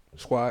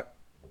 squad.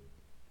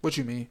 What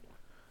you mean?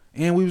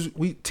 And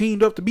we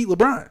teamed up to beat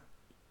LeBron.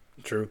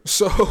 True.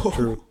 So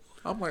True.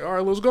 I'm like, all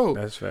right, let's go.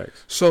 That's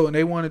facts. So and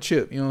they won a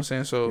chip. You know what I'm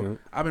saying? So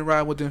I've been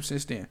riding with them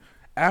since then.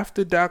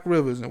 After Doc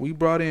Rivers and we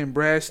brought in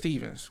Brad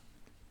Stevens,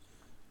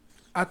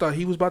 I thought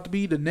he was about to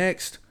be the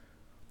next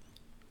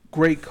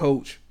great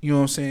coach. You know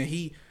what I'm saying?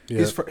 He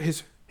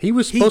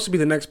was supposed to be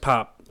the next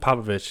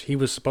Popovich. He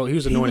was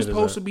anointed. He was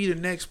supposed to be the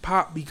next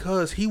Pop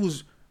because he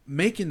was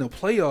making the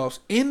playoffs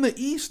in the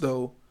East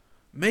though,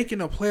 making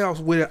the playoffs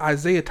with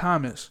Isaiah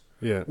Thomas.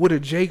 Yeah. With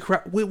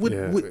a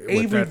with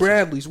Avery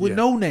Bradley's with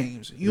no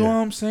names. You know what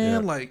I'm saying? Yeah.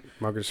 Like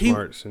Marcus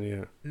Smarts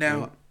and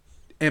Now,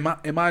 am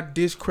I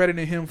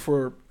discrediting him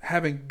for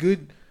having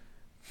good?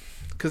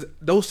 Because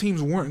those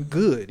teams weren't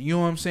good. You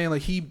know what I'm saying?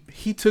 Like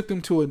he took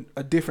them to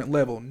a different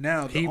level.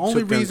 Now the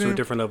only reason to a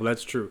different level.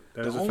 That's true.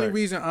 That is a fact. The only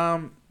reason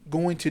I'm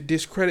going to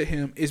discredit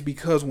him is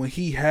because when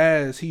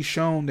he's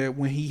shown that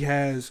when he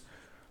has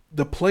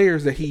the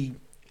players that he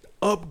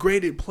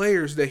upgraded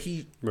players that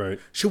he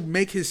should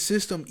make his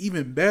system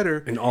even better.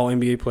 An all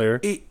NBA player.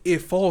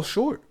 It falls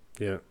short.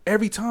 Yeah.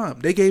 Every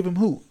time. They gave him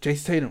who?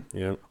 Jason Tatum.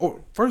 Yeah.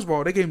 Or first of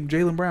all, they gave him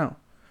Jaylen Brown.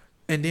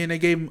 And then they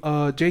gave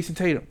him Jason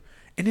Tatum.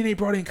 And then they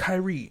brought in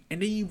Kyrie.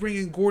 And then you bring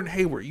in Gordon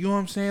Hayward. You know what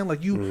I'm saying?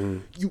 Like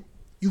you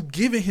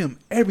giving him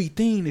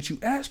everything that you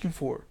asking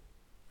for.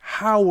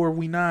 How are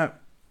we not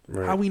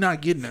how we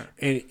not getting there?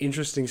 An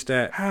interesting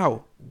stat.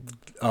 How?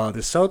 The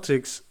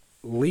Celtics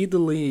lead the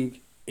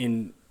league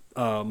in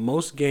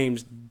most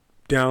games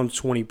down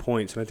 20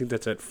 points, and I think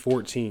that's at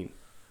 14.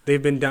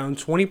 They've been down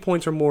 20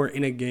 points or more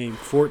in a game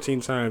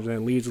 14 times, and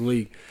it leads the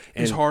league.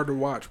 And it's hard to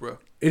watch, bro.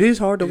 It is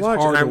hard to watch.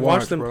 And I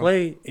watched them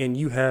play, and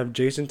you have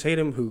Jason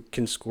Tatum who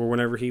can score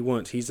whenever he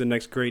wants. He's the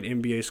next great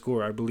NBA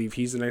scorer. I believe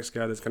he's the next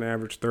guy that's going to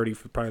average 30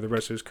 for probably the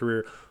rest of his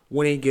career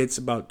when he gets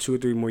about 2 or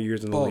 3 more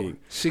years in the league.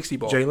 60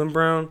 ball. Jaylen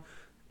Brown,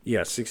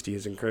 60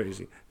 isn't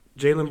crazy.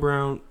 Jaylen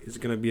Brown is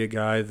going to be a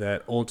guy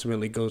that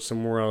ultimately goes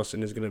somewhere else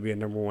and is going to be a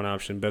number 1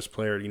 option, best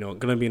player, going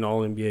to be an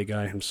all-NBA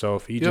guy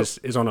himself. He just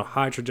is on a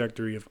high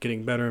trajectory of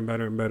getting better and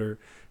better and better.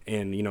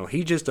 And,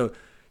 he just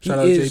Shout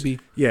out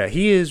JB. Yeah,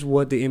 he is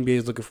what the NBA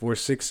is looking for.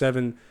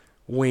 6'7",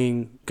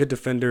 wing, good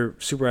defender,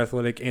 super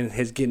athletic, and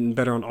is getting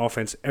better on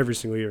offense every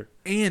single year.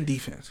 And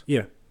defense.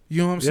 Yeah.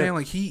 You know what I'm saying?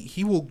 Like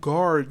he will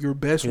guard your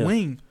best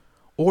wing.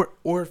 Or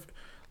if,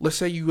 let's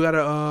say you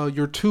got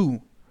your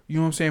 2. You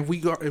know what I'm saying?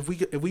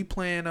 If we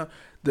playing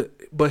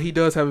but he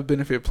does have a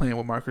benefit playing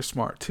with Marcus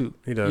Smart too.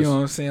 He does. You know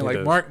what I'm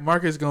saying?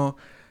 Marcus going.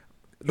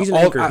 He's an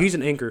anchor. He's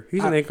an anchor.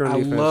 He's an anchor on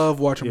defense. I love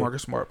watching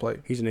Marcus Smart play.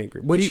 He's an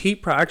anchor. Which he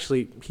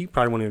probably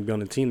won't even be on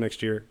the team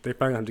next year. They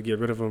probably have to get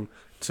rid of him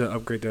to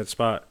upgrade that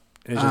spot.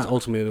 And it's just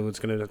ultimately what it's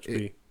going to have to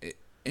be.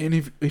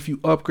 And if you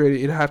upgrade it,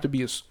 it'd have to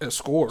be a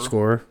scorer.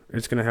 Scorer.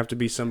 It's going to have to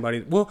be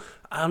somebody. Well,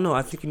 I don't know.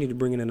 I think you need to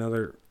bring in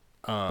another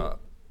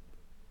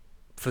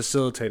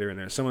facilitator in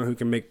there, someone who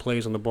can make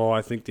plays on the ball.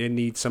 I think they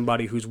need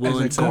somebody who's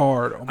willing as a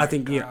guard. Oh I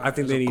think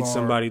they need guard.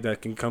 somebody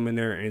that can come in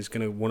there and is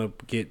going to want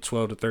to get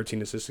 12 to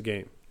 13 assists a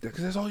game.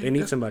 That's all they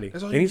need somebody.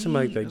 They need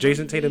somebody like that.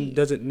 Jason Tatum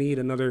doesn't need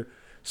another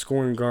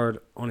scoring guard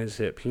on his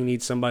hip. He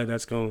needs somebody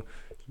that's going to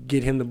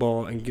get him the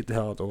ball and get the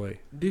hell out of the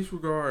way.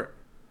 Disregard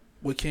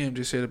what Cam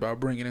just said about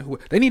bringing in.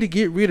 They need to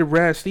get rid of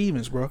Brad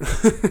Stevens, bro.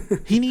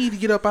 He need to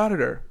get up out of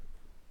there.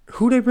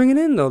 Who they bringing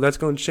in though? That's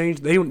going to change.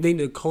 They need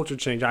a culture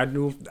change. I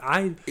believe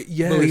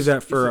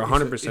that for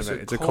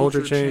 100%. It's a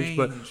culture change,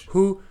 but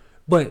who?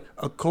 But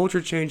a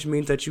culture change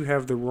means that you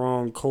have the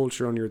wrong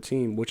culture on your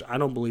team, which I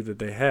don't believe that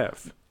they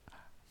have.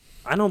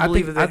 I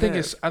think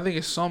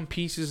it's some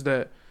pieces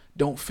that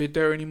don't fit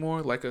there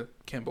anymore, like a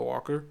Kemba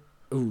Walker.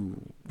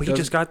 Ooh, but he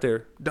just got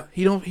there.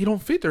 He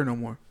don't fit there no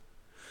more.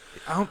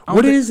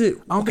 Is it?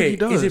 Okay,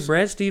 is it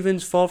Brad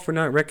Stevens' fault for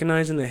not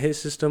recognizing that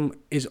his system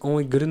is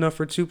only good enough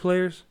for two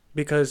players?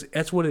 Because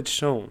that's what it's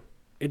shown.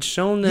 It's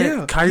shown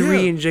that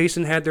Kyrie and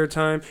Jason had their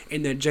time,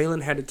 and that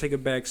Jalen had to take a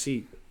back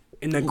seat,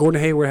 and that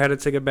Gordon Hayward had to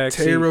take a back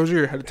seat. Terry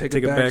Rozier had to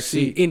take a back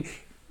seat. And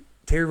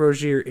Terry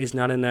Rozier is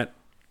not in that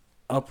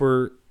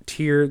upper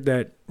tier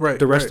that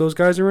the rest of those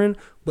guys are in,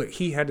 but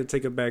he had to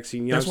take a back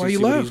seat. And that's why he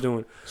left. What he's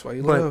doing. That's why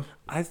he left.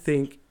 I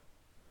think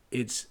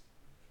it's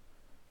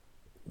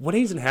what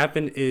needs to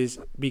happen is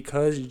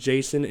because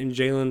Jason and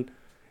Jalen.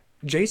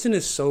 Jason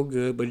is so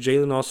good, but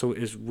Jalen also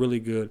is really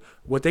good.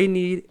 What they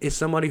need is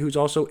somebody who's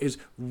also is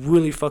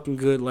really fucking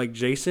good like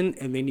Jason,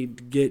 and they need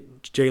to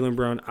get Jaylen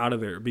Brown out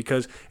of there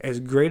because as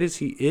great as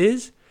he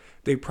is,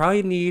 they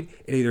probably need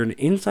either an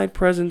inside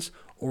presence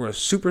or a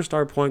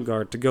superstar point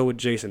guard to go with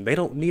Jason. They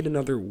don't need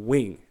another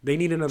wing. They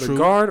need another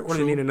guard or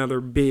they need another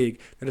big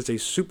that is a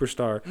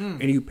superstar.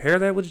 And you pair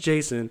that with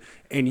Jason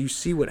and you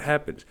see what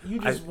happens.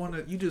 You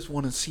just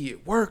want to see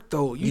it work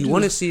though. You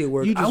want to see it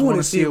work. I want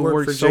to see it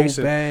work for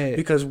Jason bad.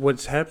 Because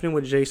what's happening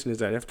with Jason is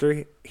that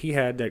after he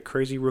had that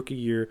crazy rookie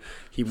year,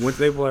 he went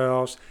to the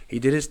playoffs, he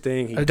did his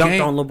thing, he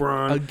dunked on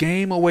LeBron. A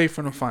game away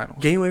from the finals.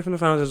 Game away from the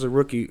finals as a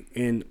rookie,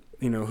 and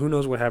who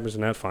knows what happens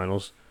in that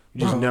finals.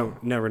 You just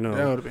never know.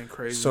 That would have been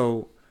crazy.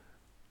 So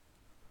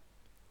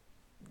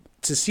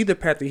to see the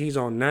path that he's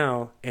on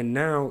now, and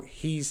now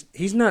he's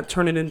not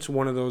turning into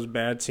one of those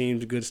bad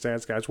teams, good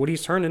stats guys. What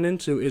he's turning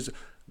into is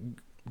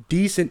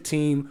decent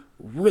team,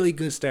 really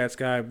good stats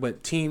guy,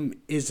 but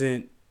team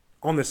isn't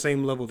on the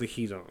same level that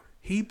he's on.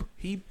 He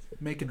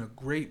making a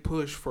great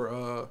push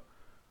for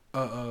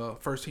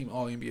first team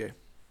All NBA.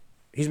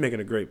 He's making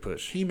a great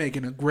push. He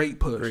making a great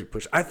push. Great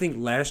push. I think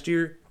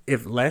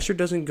if last year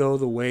doesn't go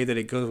the way that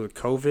it goes with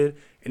COVID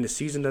and the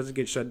season doesn't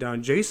get shut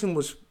down, Jason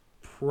was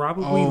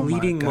probably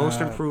leading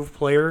most improved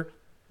player.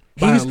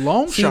 By a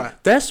long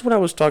shot. That's what I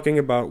was talking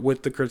about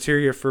with the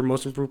criteria for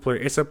most improved player.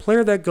 It's a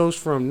player that goes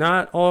from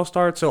not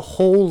all-star to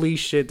holy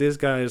shit, this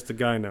guy is the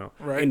guy now.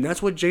 Right. And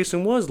that's what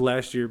Jason was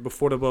last year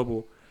before the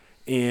bubble.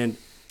 And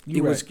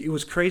it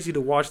was crazy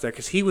to watch that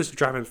because he was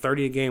driving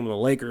 30 a game with the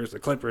Lakers, the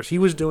Clippers. He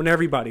was doing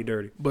everybody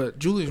dirty. But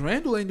Julius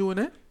Randle ain't doing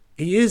that.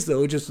 He is,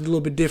 though, just a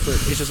little bit different.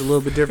 It's just a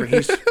little bit different.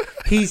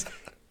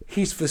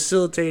 He's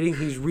facilitating,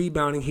 he's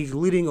rebounding, he's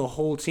leading a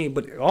whole team,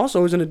 but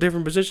also is in a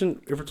different position.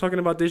 If we're talking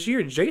about this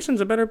year, Jason's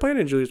a better player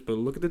than Julius, but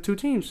look at the two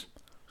teams.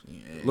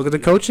 Look at the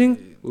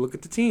coaching, look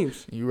at the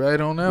teams. You're right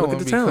on that one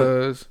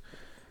because,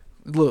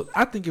 look,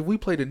 I think if we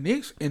play the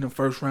Knicks in the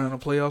first round of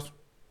playoffs,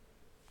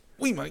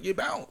 we might get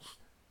bounced.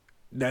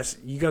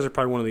 You guys are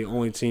probably one of the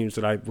only teams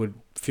that I would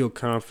feel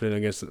confident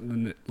against,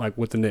 like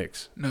with the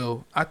Knicks.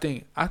 No, I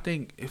think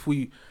if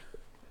we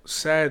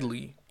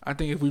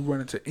run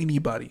into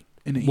anybody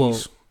in the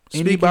East.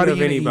 Anybody,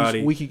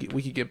 East,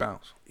 we could get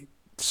bounced.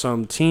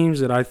 Some teams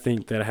that I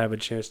think that have a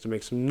chance to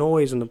make some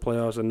noise in the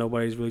playoffs that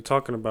nobody's really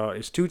talking about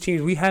is two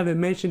teams we haven't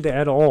mentioned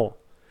at all,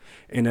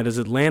 and that is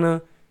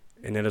Atlanta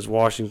and that is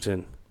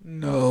Washington.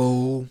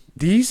 No,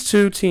 these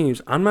two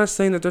teams. I'm not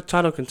saying that they're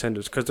title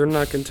contenders because they're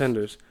not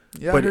contenders.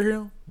 Yeah, but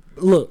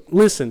look,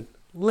 listen.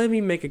 Let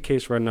me make a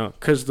case right now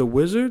because the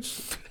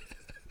Wizards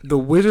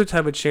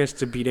have a chance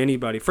to beat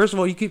anybody. First of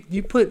all,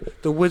 you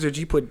put the Wizards.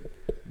 You put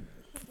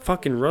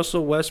fucking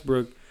Russell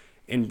Westbrook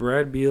and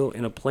Brad Beal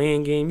in a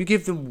playing game. You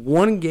give them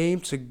one game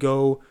to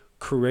go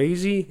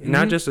crazy, and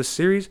not just a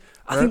series.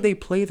 I think they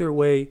play their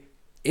way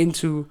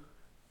into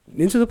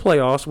the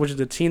playoffs, which is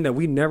a team that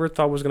we never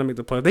thought was going to make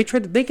the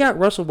playoffs. They got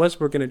Russell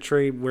Westbrook in a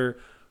trade where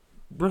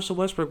Russell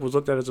Westbrook was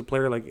looked at as a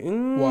player like,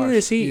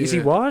 is he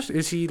washed?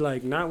 Is he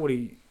like not what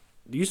he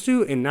used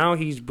to? And now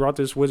he's brought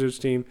this Wizards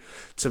team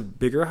to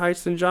bigger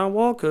heights than John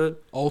Wall could.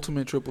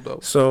 Ultimate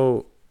triple-double.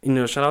 So,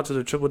 shout out to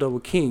the triple-double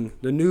king,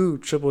 the new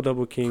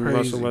triple-double king,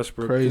 Russell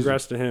Westbrook.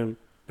 Congrats to him.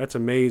 That's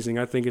amazing.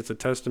 I think it's a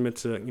testament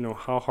to,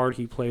 how hard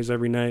he plays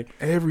every night.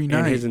 Every night.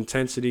 And his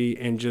intensity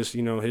and just,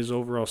 his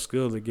overall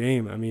skill of the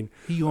game. I mean,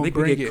 he gonna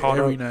bring it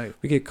every night.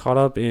 We get caught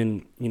up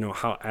in,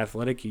 how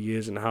athletic he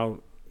is and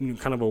how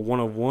kind of a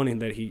one-of-one in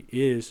that he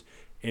is.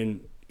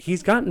 And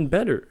he's gotten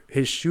better.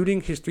 His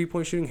shooting, his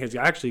three-point shooting has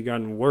actually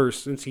gotten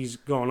worse since he's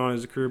gone on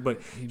his career.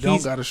 But he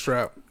don't got a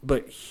strap.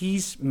 But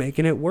he's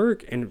making it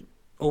work. And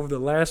over the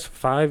last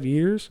 5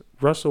 years,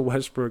 Russell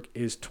Westbrook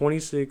is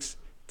 26,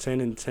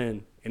 10, and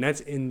 10. And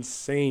that's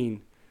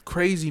insane.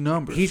 Crazy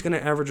numbers. He's going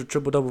to average a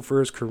triple-double for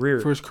his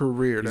career. He's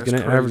going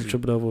to average a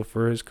triple-double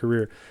for his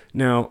career.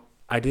 Now,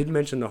 I did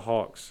mention the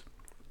Hawks.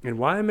 And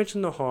why I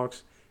mentioned the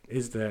Hawks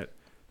is that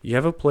you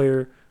have a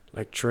player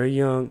like Trae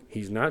Young.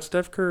 He's not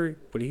Steph Curry,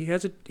 but he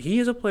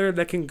is a player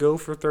that can go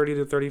for 30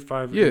 to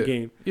 35 in a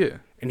game. Yeah.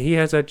 And he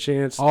has that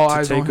chance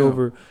to take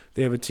over.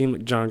 They have a team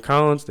like John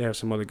Collins. They have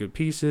some other good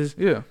pieces.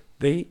 Yeah.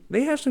 They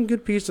have some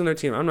good pieces on their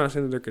team. I'm not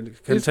saying that they're a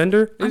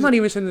contender. I'm not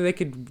even saying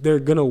that they're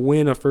gonna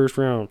win a first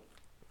round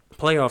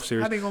playoff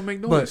series. How they gonna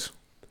make noise?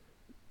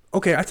 But,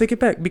 okay, I take it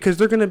back because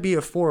they're gonna be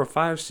a 4 or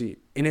 5 seed,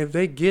 and if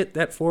they get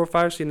that 4 or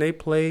 5 seed and they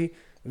play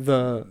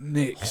the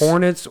Knicks.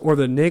 Hornets or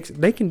the Knicks,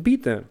 they can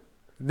beat them.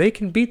 They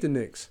can beat the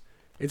Knicks.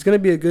 It's gonna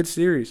be a good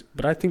series,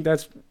 but I think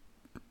that's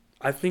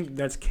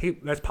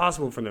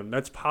possible for them.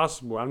 That's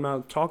possible. I'm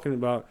not talking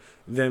about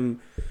them,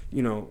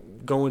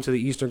 going to the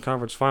Eastern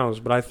Conference Finals,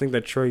 but I think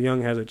that Trae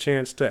Young has a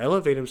chance to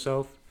elevate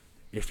himself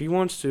if he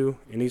wants to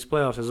in these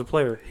playoffs as a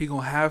player. He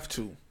gonna have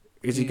to.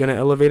 Is he gonna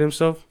elevate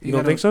himself? You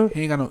don't think so?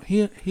 He ain't got no.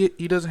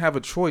 He doesn't have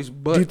a choice.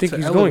 But do you think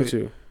he's going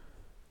to?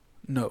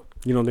 No.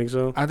 You don't think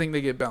so? I think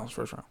they get bounced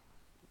first round.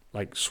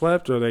 Like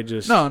swept, or they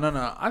just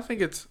no. I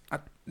think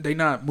they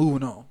not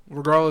moving on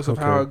regardless of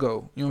how it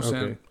go. You know what I'm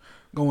saying?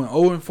 Going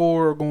 0-4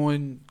 or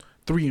going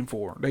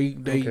 3-4.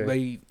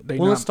 They.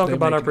 Well, let's talk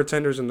about our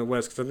pretenders in the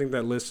West because I think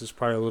that list is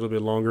probably a little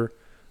bit longer.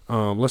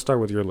 Let's start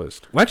with your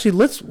list. Well,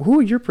 actually, who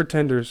are your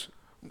pretenders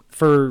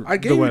for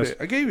the West?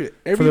 I gave it.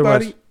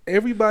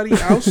 Everybody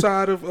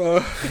outside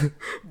of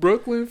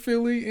Brooklyn,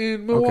 Philly,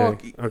 and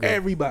Milwaukee. Okay.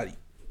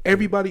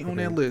 Everybody on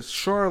that list.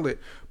 Charlotte,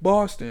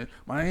 Boston,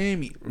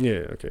 Miami.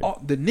 Yeah, okay.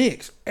 The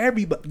Knicks.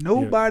 Everybody.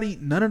 Nobody.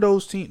 None of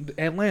those teams.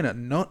 Atlanta.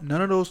 None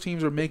of those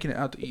teams are making it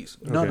out the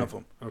East. None of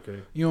them.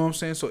 Okay. You know what I'm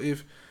saying? So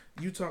if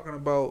you talking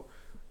about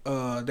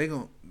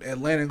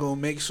Atlanta gonna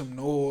make some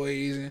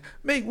noise and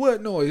make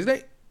what noise?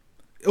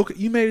 Okay,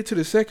 you made it to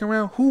the second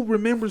round. Who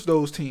remembers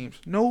those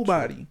teams?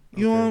 Nobody.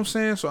 You know what I'm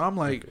saying? So I'm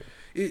like,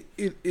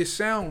 it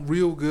sounds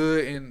real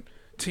good, and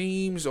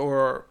teams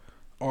are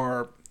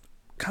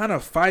kind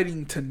of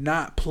fighting to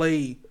not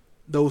play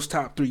those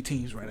top 3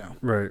 teams right now.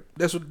 Right.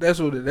 That's what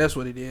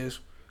it is.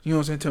 You know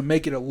what I'm saying? To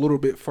make it a little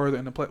bit further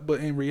in the play,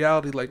 but in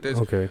reality, like this.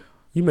 Okay.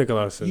 You make a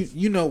lot of sense.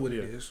 You know what it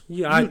is.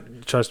 Yeah,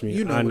 trust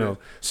me. I know.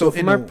 So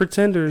for my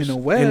pretenders in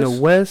the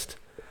West,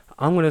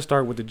 I'm going to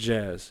start with the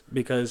Jazz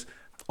because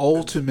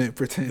ultimate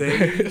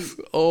pretenders.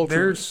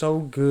 They're so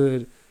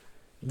good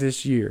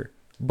this year,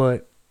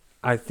 but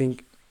I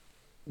think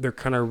they're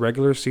kind of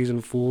regular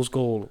season fool's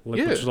gold,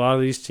 which a lot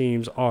of these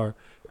teams are.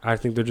 I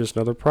think they're just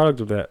another product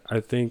of that. I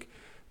think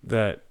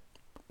that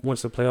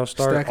once the playoffs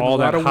start, stacking all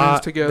that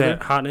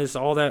that hotness,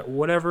 all that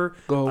whatever,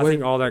 I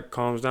think all that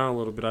calms down a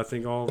little bit. I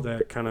think all of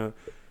that kind of,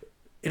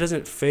 it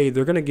doesn't fade.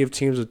 They're going to give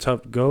teams a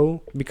tough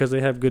go because they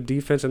have good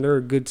defense and they're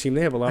a good team.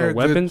 They have a lot of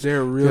weapons.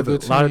 They're a real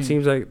good team. A lot of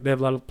teams, they have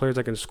a lot of players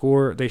that can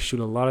score. They shoot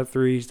a lot of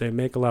threes. They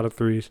make a lot of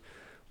threes.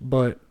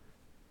 But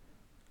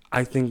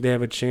I think they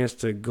have a chance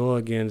to go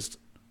against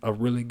a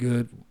really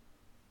good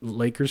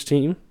Lakers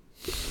team.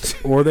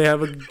 Or they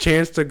have a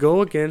chance to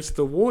go against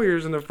the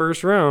Warriors in the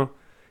first round.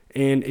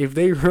 And if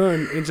they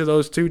run into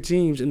those 2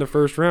 teams in the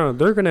first round,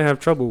 they're going to have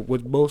trouble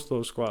with both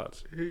those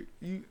squads.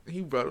 He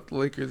brought up the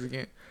Lakers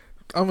again.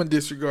 I'm going to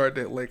disregard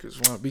that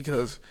Lakers one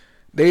because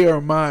they are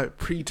my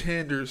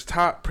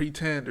top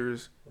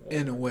pretenders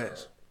in the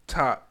West.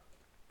 Top.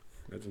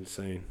 That's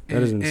insane.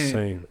 That is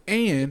insane.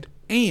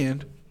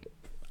 And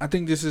I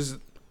think this is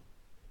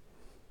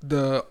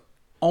the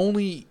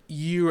only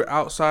year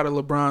outside of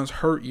LeBron's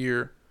hurt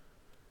year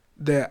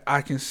that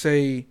I can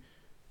say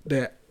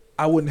that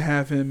I wouldn't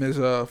have him as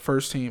a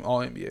first team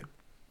All-NBA.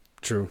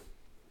 True.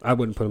 I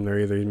wouldn't put him there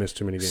either. He missed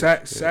too many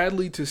games.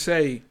 Sadly to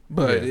say,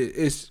 but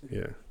it's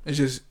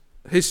just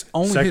his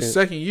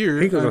second year.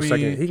 He can go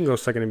second. He can go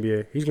second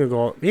NBA. He's gonna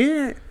go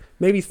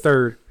maybe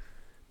third.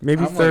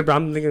 Maybe third, but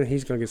I'm thinking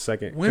he's gonna get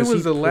second. When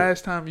was the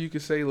last time you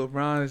could say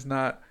LeBron is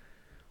not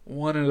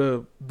one of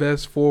the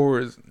best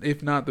forwards,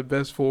 if not the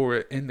best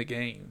forward in the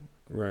game?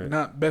 Right.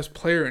 Not best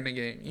player in the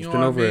game. It's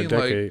been over a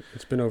decade. Like,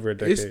 it's been over a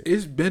decade.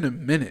 It's been a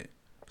minute.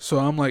 So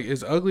I'm like,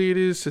 as ugly it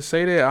is to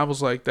say that, I was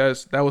like,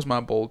 that was my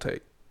bold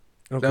take.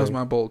 Okay. That was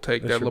my bold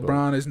take. That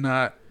LeBron is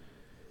not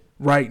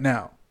right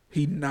now.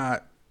 He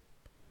not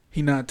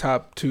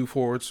top 2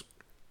 forwards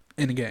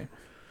in the game.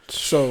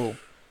 So,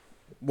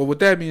 but with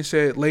that being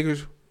said,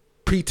 Lakers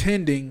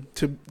pretending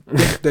to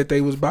think that they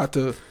was about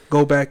to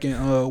go back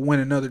and win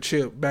another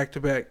chip back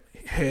to back.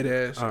 Head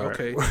ass. All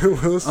okay. Right.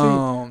 We'll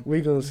see. We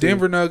gonna see.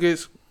 Denver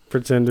Nuggets.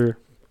 Pretender.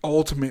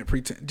 ultimate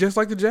pretend, just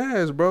like the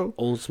Jazz, bro.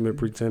 Ultimate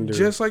pretender.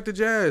 Just like the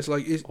Jazz.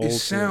 Like it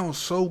sounds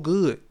so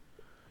good.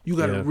 You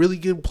got a really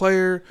good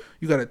player.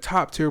 You got a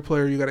top tier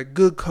player. You got a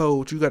good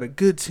coach. You got a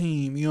good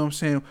team. You know what I'm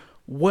saying?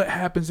 What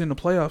happens in the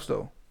playoffs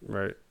though?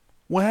 Right.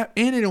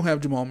 And they don't have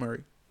Jamal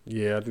Murray.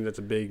 Yeah, I think that's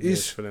a big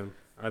miss for them.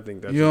 I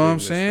think that's you know what I'm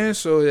saying.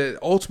 So that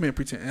ultimate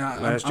pretend.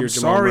 I'm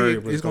sorry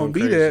it's gonna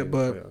be that,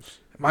 but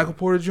Michael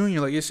Porter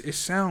Jr. Like it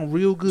sounds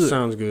real good.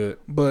 Sounds good,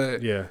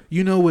 but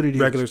you know what it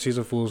is. Regular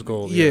season fool's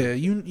gold. Yeah,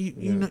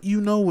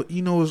 you know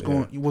what's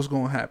going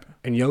to happen.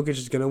 And Jokic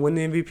is going to win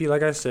the MVP,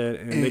 like I said,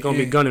 and they're going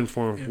to be gunning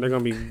for him. They're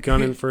going to be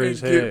gunning for his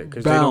head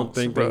because they don't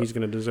think that he's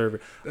going to deserve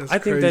it.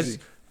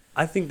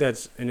 I think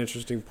that's an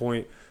interesting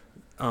point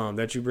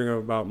that you bring up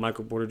about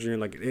Michael Porter Jr.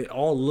 Like it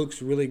all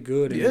looks really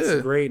good. And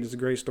it's great. It's a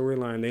great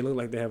storyline. They look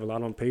like they have a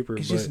lot on paper.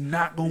 It's but just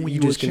not going to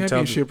win you a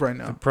championship right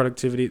now. The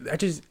productivity.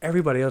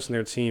 Everybody else in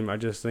their team. I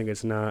just think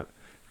it's not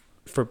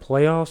for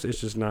playoffs. It's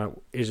just not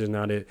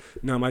it.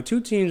 Now my two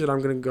teams that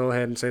I'm going to go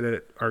ahead and say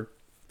that are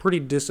pretty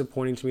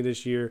disappointing to me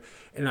this year,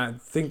 and I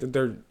think that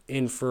they're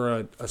in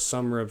for a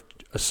summer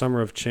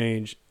of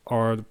change,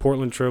 are the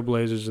Portland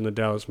Trailblazers and the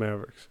Dallas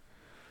Mavericks.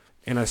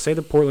 And I say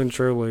the Portland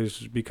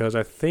Trailblazers because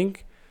I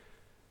think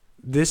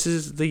this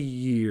is the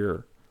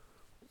year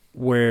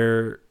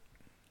where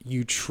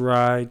you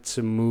try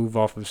to move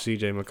off of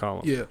C.J.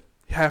 McCollum. Yeah,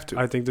 you have to.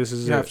 I think this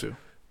is you have to.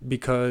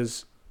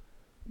 Because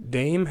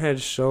Dame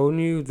has shown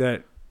you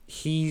that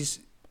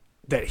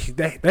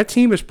that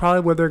team is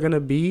probably where they're going to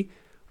be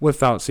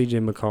without C.J.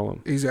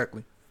 McCollum.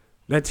 Exactly.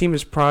 That team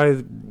is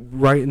probably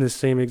right in the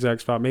same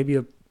exact spot. Maybe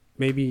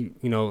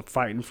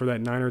fighting for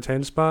that 9 or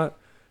 10 spot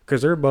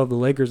because they're above the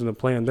Lakers in the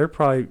play-in. They're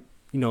probably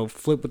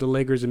flip with the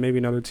Lakers and maybe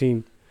another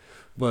team.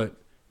 But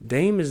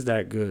Dame is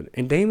that good.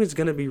 And Dame is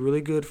going to be really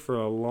good for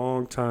a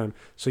long time.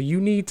 So you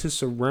need to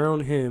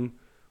surround him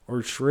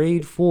or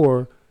trade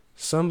for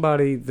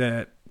somebody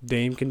that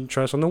Dame can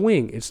trust on the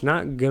wing. It's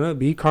not going to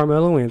be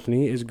Carmelo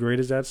Anthony, as great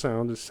as that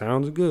sounds. It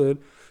sounds good.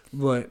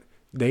 But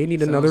they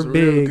need another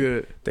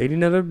big. They need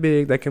another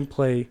big that can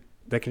play,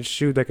 that can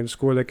shoot, that can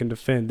score, that can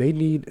defend. They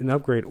need an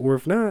upgrade. Or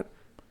if not,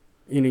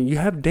 you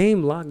have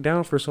Dame locked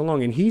down for so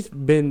long, and he's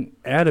been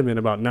adamant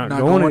about not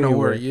going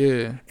anywhere.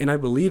 Yeah, and I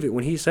believe it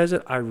when he says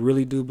it. I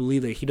really do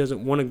believe that he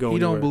doesn't want to go. He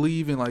anywhere. Don't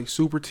believe in like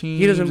super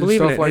teams. He doesn't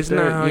believe in it. Like it's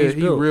not how he's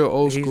built. Real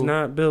old school. He's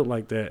not built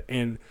like that.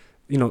 And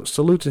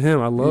salute to him.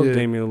 I love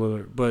Damian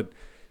Lillard, but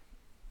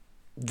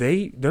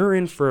they're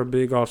in for a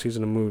big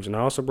offseason of moves. And I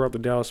also brought up the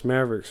Dallas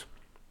Mavericks.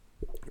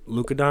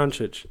 Luka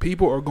Doncic.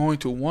 People are going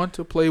to want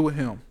to play with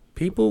him.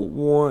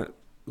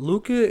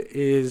 Luka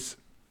is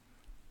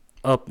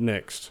up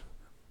next.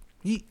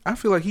 I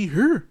feel like he's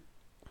here.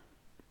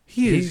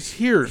 He's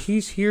here.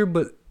 He's here,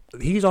 but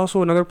he's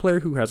also another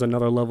player who has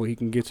another level he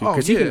can get to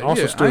because he can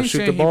also still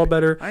shoot the ball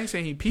better. I ain't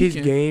saying he peaking.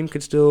 His game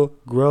could still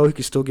grow. He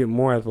could still get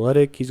more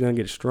athletic. He's gonna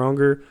get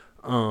stronger.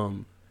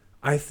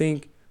 I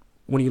think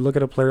when you look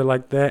at a player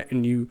like that,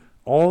 and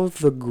all of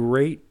the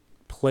great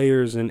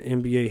players in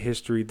NBA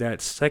history,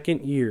 that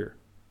second year,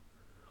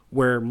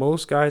 where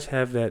most guys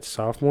have that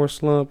sophomore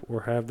slump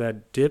or have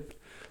that dip.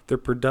 Their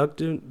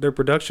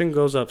production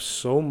goes up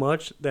so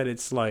much that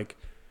it's like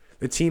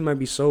the team might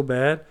be so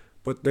bad,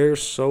 but they're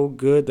so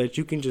good that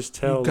you can just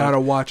tell. You gotta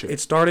watch it. It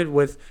started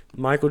with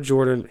Michael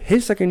Jordan,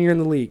 his second year in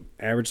the league,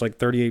 averaged like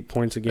 38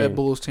 points a game. That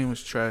Bulls team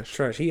was trash.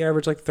 He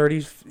averaged like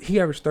 30. He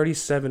averaged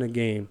 37 a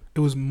game.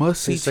 It was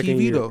must-see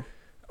TV though.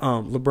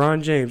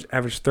 LeBron James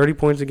averaged 30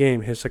 points a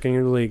game his second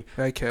year in the league.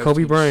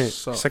 Kobe Bryant,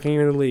 second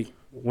year in the league,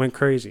 went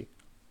crazy.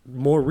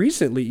 More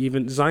recently,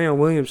 even Zion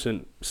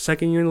Williamson,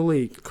 second year in the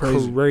league,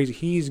 crazy.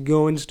 He's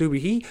going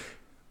stupid.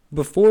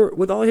 Before,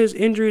 with all his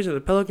injuries and the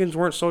Pelicans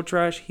weren't so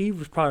trash, he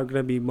was probably going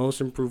to be most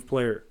improved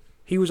player.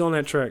 He was on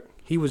that track.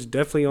 He was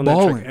definitely on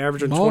that track,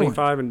 averaging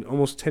 25 and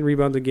almost 10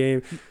 rebounds a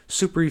game.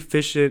 Super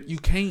efficient. You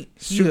can't.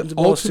 He's the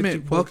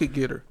ultimate bucket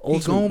getter.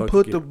 He's going to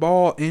put the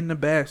ball in the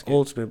basket.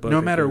 Ultimate bucket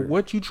No matter getter.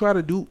 what you try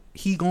to do,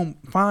 he going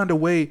to find a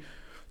way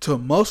to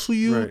muscle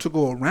you, to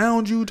go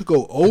around you, to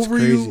go over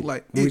you.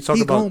 Like, he's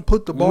going to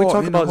put the ball in the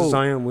hole. When we talk about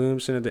Zion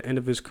Williamson at the end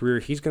of his career,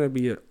 he's going to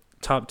be a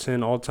top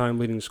 10 all-time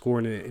leading scorer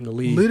in the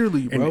league.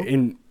 Literally, bro.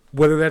 And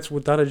whether that's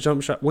without a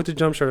jump shot, with a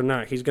jump shot or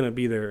not, he's going to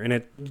be there. And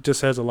it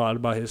just says a lot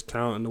about his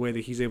talent and the way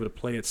that he's able to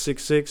play at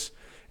 6'6",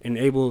 and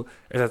able,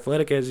 as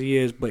athletic as he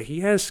is, but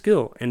he has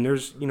skill. And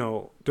there's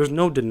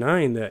no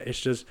denying that. It's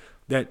just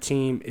that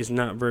team is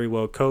not very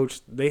well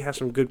coached. They have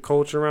some good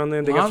culture around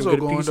them. They got some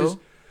good pieces. Though.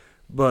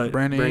 But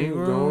Brandon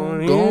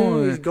going.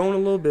 He's going a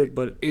little bit,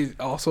 but it's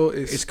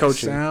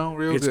coaching. It sound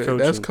real it's good. Coaching.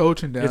 That's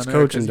coaching down there. It's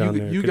coaching down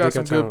there. You got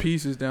some good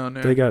pieces down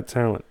there. They got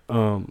talent.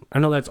 I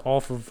know that's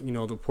off of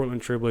the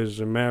Portland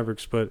Trailblazers and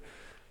Mavericks, but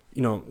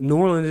New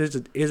Orleans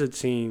is a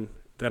team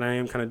that I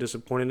am kind of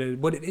disappointed in.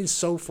 But it is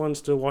so fun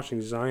still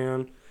watching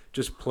Zion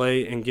just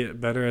play and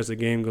get better as the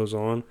game goes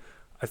on.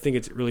 I think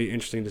it's really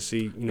interesting to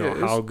see,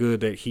 how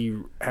good that he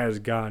has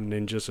gotten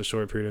in just a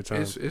short period of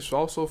time. It's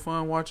also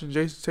fun watching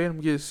Jason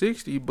Tatum get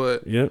 60,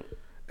 but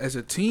as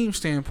a team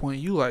standpoint,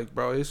 you like,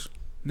 bro, it's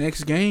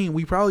next game,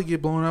 we probably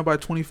get blown out by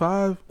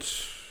 25.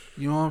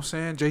 You know what I'm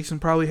saying? Jason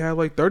probably had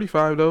like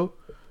 35 though.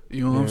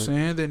 You know what I'm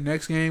saying? Then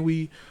next game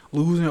we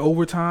lose in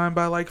overtime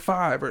by like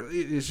 5. Or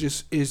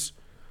it's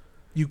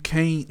you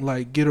can't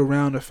like get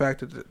around the fact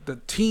that the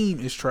team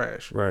is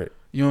trash. Right.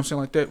 You know what I'm saying?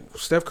 Like that.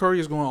 Steph Curry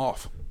is going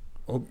off.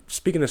 Well,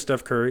 speaking of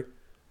Steph Curry,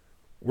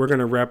 we're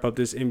gonna wrap up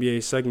this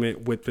NBA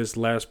segment with this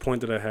last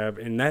point that I have,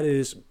 and that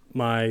is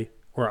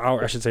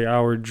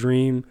our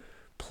dream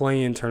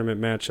play-in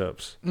tournament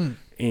matchups.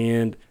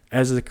 And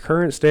as the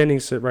current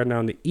standings sit right now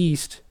in the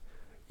East,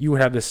 you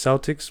have the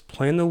Celtics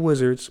playing the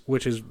Wizards,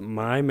 which is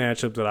my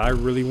matchup that I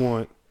really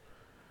want.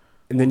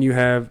 And then you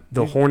have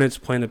the Hornets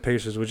playing the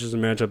Pacers, which is a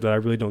matchup that I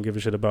really don't give a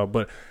shit about.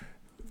 But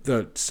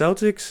the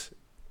Celtics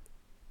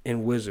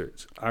and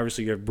Wizards,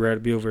 obviously you have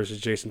Brad Beal versus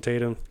Jason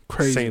Tatum.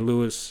 Crazy. St.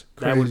 Louis.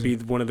 Crazy. That would be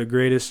one of the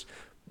greatest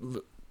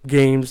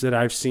games that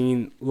I've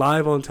seen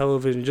live on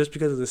television just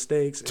because of the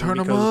stakes. Turn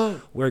and them up.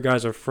 Where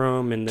guys are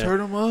from. And turn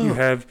them up. You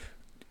have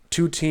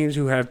two teams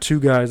who have two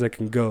guys that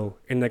can go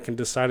and that can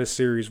decide a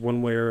series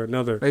one way or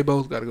another. They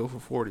both got to go for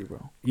 40,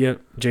 bro.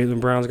 Yep. Jaylen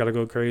Brown's got to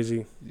go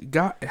crazy.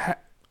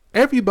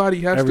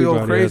 Everybody has to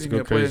go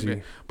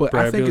crazy. But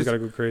Brad I think Beal's got to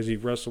go crazy.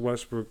 Russell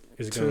Westbrook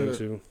is going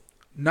to.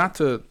 Not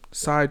to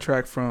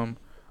sidetrack from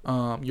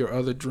your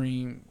other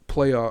dream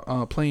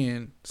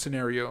play-in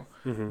scenario,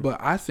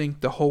 but I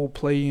think the whole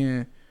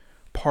play-in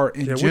part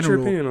in general what's your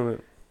opinion on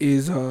it?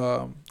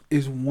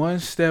 Is one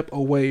step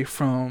away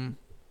from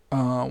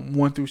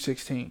 1 through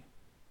 16,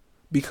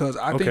 because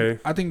I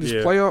think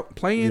this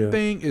play-in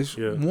thing is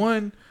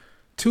one,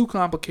 too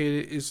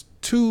complicated, is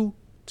too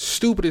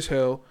stupid as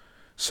hell.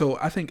 So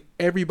I think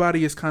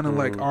everybody is kind of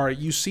like, all right,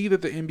 you see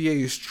that the NBA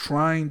is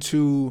trying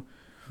to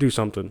do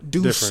something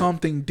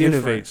different.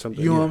 Innovate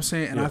something. You know what I'm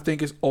saying? And I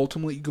think it's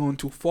ultimately going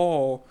to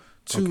fall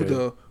to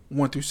the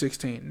 1 through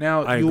 16.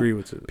 Now, I agree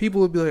with it. People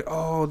would be like,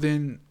 oh,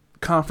 then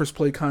conference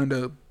play kind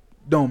of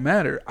don't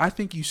matter. I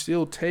think you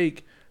still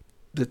take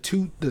the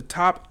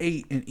top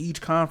 8 in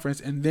each conference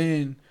and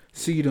then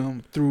seed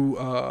them through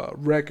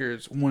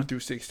records 1 through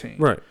 16.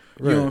 Right.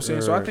 You know what I'm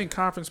saying? So I think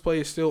conference play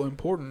is still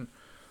important.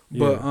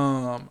 But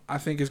I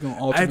think it's going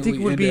to ultimately I think it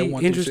would be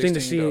interesting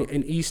to see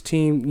an East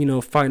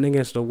team, fighting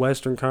against a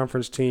Western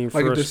Conference team for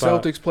like a if the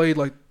spot. Celtics played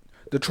like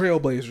the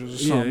Trailblazers or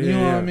something. You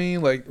know what I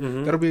mean? Like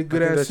that'll be a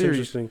good ass series.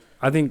 Interesting.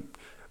 I think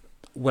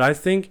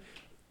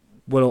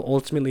what'll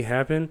ultimately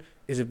happen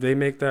is if they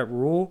make that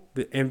rule,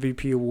 the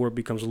MVP award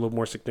becomes a little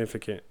more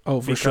significant. Oh,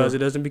 for sure. Because it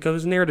doesn't become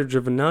as narrative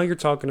driven. Now you're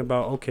talking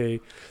about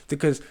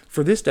because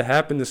for this to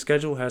happen, the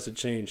schedule has to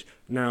change.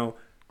 Now,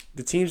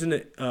 the teams in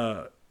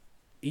the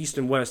East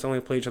and West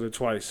only play each other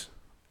twice.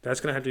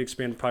 That's going to have to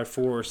expand probably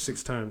 4 or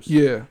 6 times.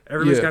 Yeah.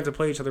 Everybody's got to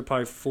play each other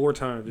probably 4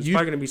 times. It's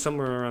probably going to be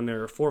somewhere around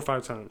there, 4 or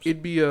 5 times.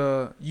 It'd be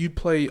you'd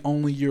play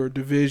only your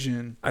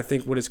division. I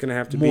think what it's going to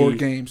have to more be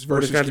games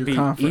versus your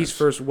conference. East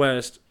versus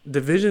West.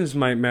 Divisions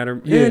might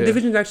matter. Yeah,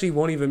 divisions actually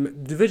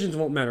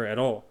won't matter at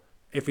all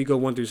if we go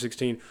 1 through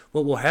 16.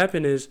 What will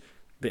happen is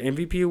the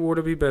MVP award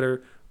will be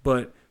better,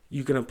 but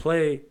you're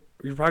probably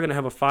going to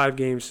have a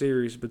 5-game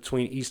series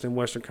between East and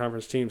Western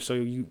Conference teams.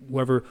 So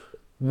whoever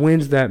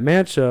wins that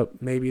matchup,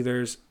 maybe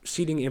there's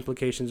seeding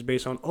implications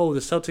based on, the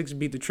Celtics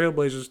beat the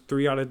Trailblazers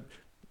 3 out of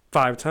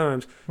 5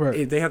 times. Right.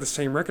 If they have the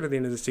same record at the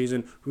end of the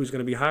season, who's going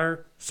to be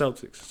higher?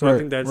 Celtics. So I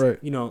think that's,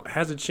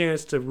 has a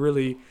chance to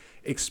really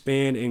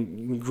expand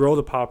and grow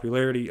the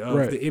popularity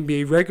of the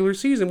NBA regular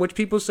season, which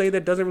people say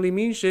that doesn't really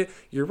mean shit.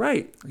 You're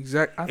right.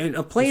 Exactly. And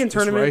a play-in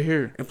tournament, right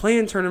here. A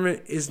play-in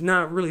tournament is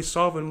not really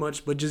solving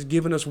much, but just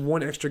giving us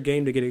one extra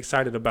game to get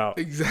excited about.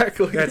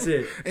 Exactly. That's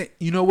it. And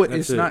you know what?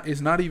 It's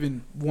not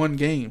even one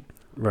game.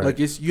 Right. Like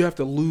you have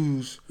to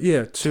lose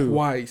 2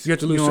 twice. You have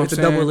to lose. It's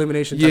a double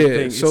elimination type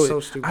thing. So it's so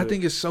stupid. I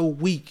think it's so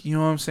weak. You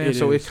know what I'm saying?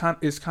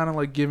 It's kind of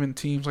like giving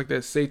teams like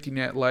that safety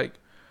net, like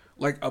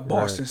a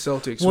Boston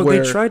Celtics. Well,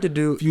 where they tried to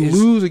do. If you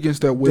lose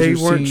against that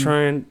Wizards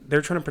team,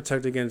 they're trying to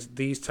protect against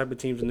these type of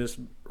teams in this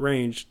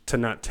range to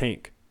not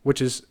tank,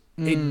 which is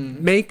it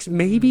makes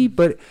maybe,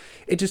 but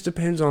it just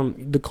depends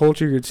on the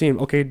culture of your team.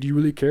 Okay, do you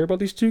really care about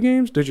these 2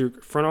 games? Does your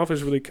front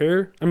office really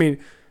care? I mean,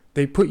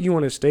 they put you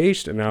on a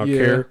stage to now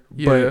care,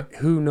 but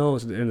who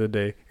knows at the end of the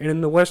day? And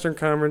in the Western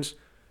Conference,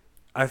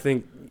 I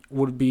think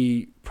would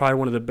be probably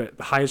one of the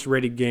highest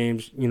rated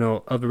games,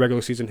 of the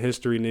regular season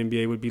history in the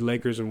NBA would be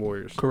Lakers and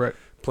Warriors. Correct.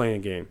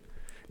 Playing game.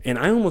 And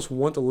I almost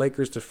want the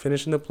Lakers to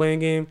finish in the playing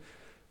game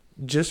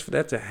just for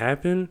that to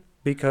happen,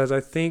 because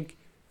I think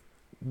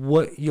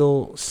what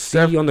you'll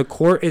see on the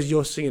court is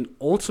you'll see an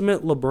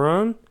ultimate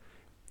LeBron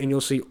and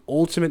you'll see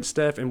ultimate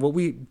Steph. And what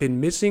we've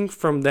been missing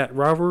from that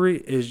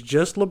rivalry is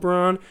just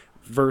LeBron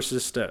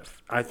versus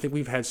Steph. I think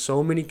we've had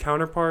so many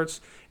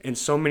counterparts and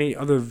so many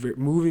other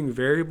moving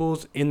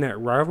variables in that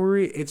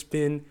rivalry. It's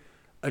been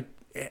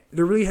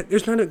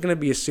there's not going to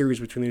be a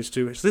series between these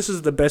two. So this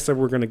is the best that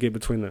we're going to get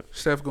between them.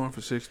 Steph going for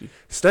 60.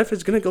 Steph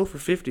is going to go for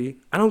 50.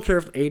 I don't care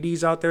if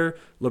AD's out there,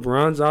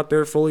 LeBron's out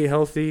there, fully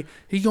healthy.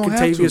 He going to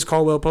have to.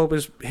 Caldwell Pope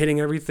is hitting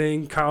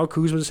everything. Kyle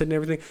Kuzma's hitting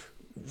everything.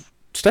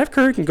 Steph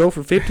Curry can go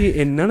for 50,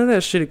 and none of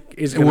that shit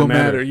is going to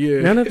matter.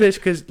 Yeah. None of this,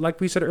 because like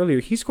we said earlier,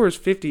 he scores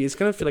 50, it's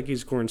going to feel like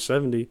he's scoring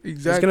 70. Exactly.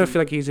 It's going to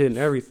feel like he's hitting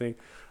everything.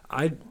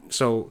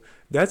 So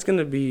that's going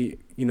to be,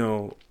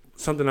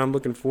 something I'm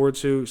looking forward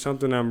to,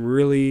 something I'm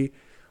really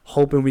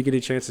hoping we get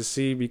a chance to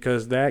see,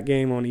 because that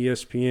game on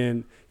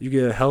ESPN, you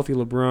get a healthy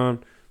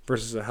LeBron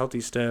versus a healthy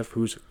Steph,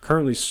 who's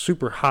currently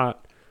super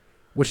hot,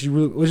 which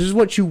is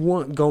what you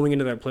want going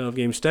into that playoff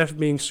game. Steph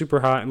being super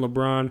hot and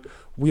LeBron,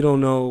 we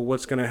don't know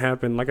what's going to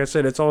happen. Like I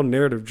said, it's all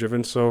narrative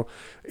driven. So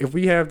if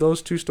we have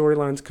those two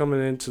storylines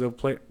coming into a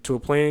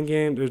playing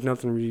game, there's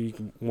nothing we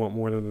want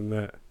more than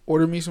that.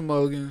 Order me some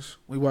mulligans.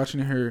 We watching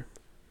it here.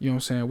 You know what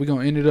I'm saying? We're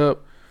going to end it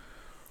up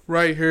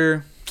right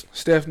here.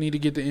 Steph need to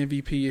get the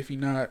MVP. If he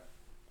not,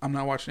 I'm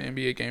not watching the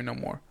NBA game no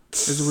more.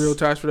 This is a Real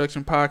Ties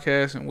Production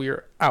podcast, and we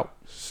are out.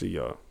 See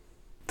y'all.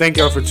 Thank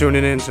y'all for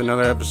tuning in to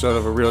another episode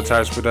of A Real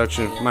Ties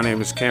Production. My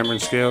name is Cameron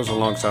Scales,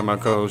 alongside my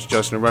co-host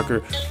Justin Rucker.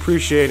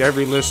 Appreciate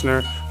every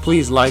listener.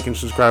 Please like and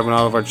subscribe on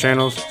all of our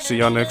channels. See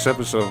y'all next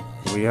episode.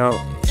 We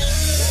out.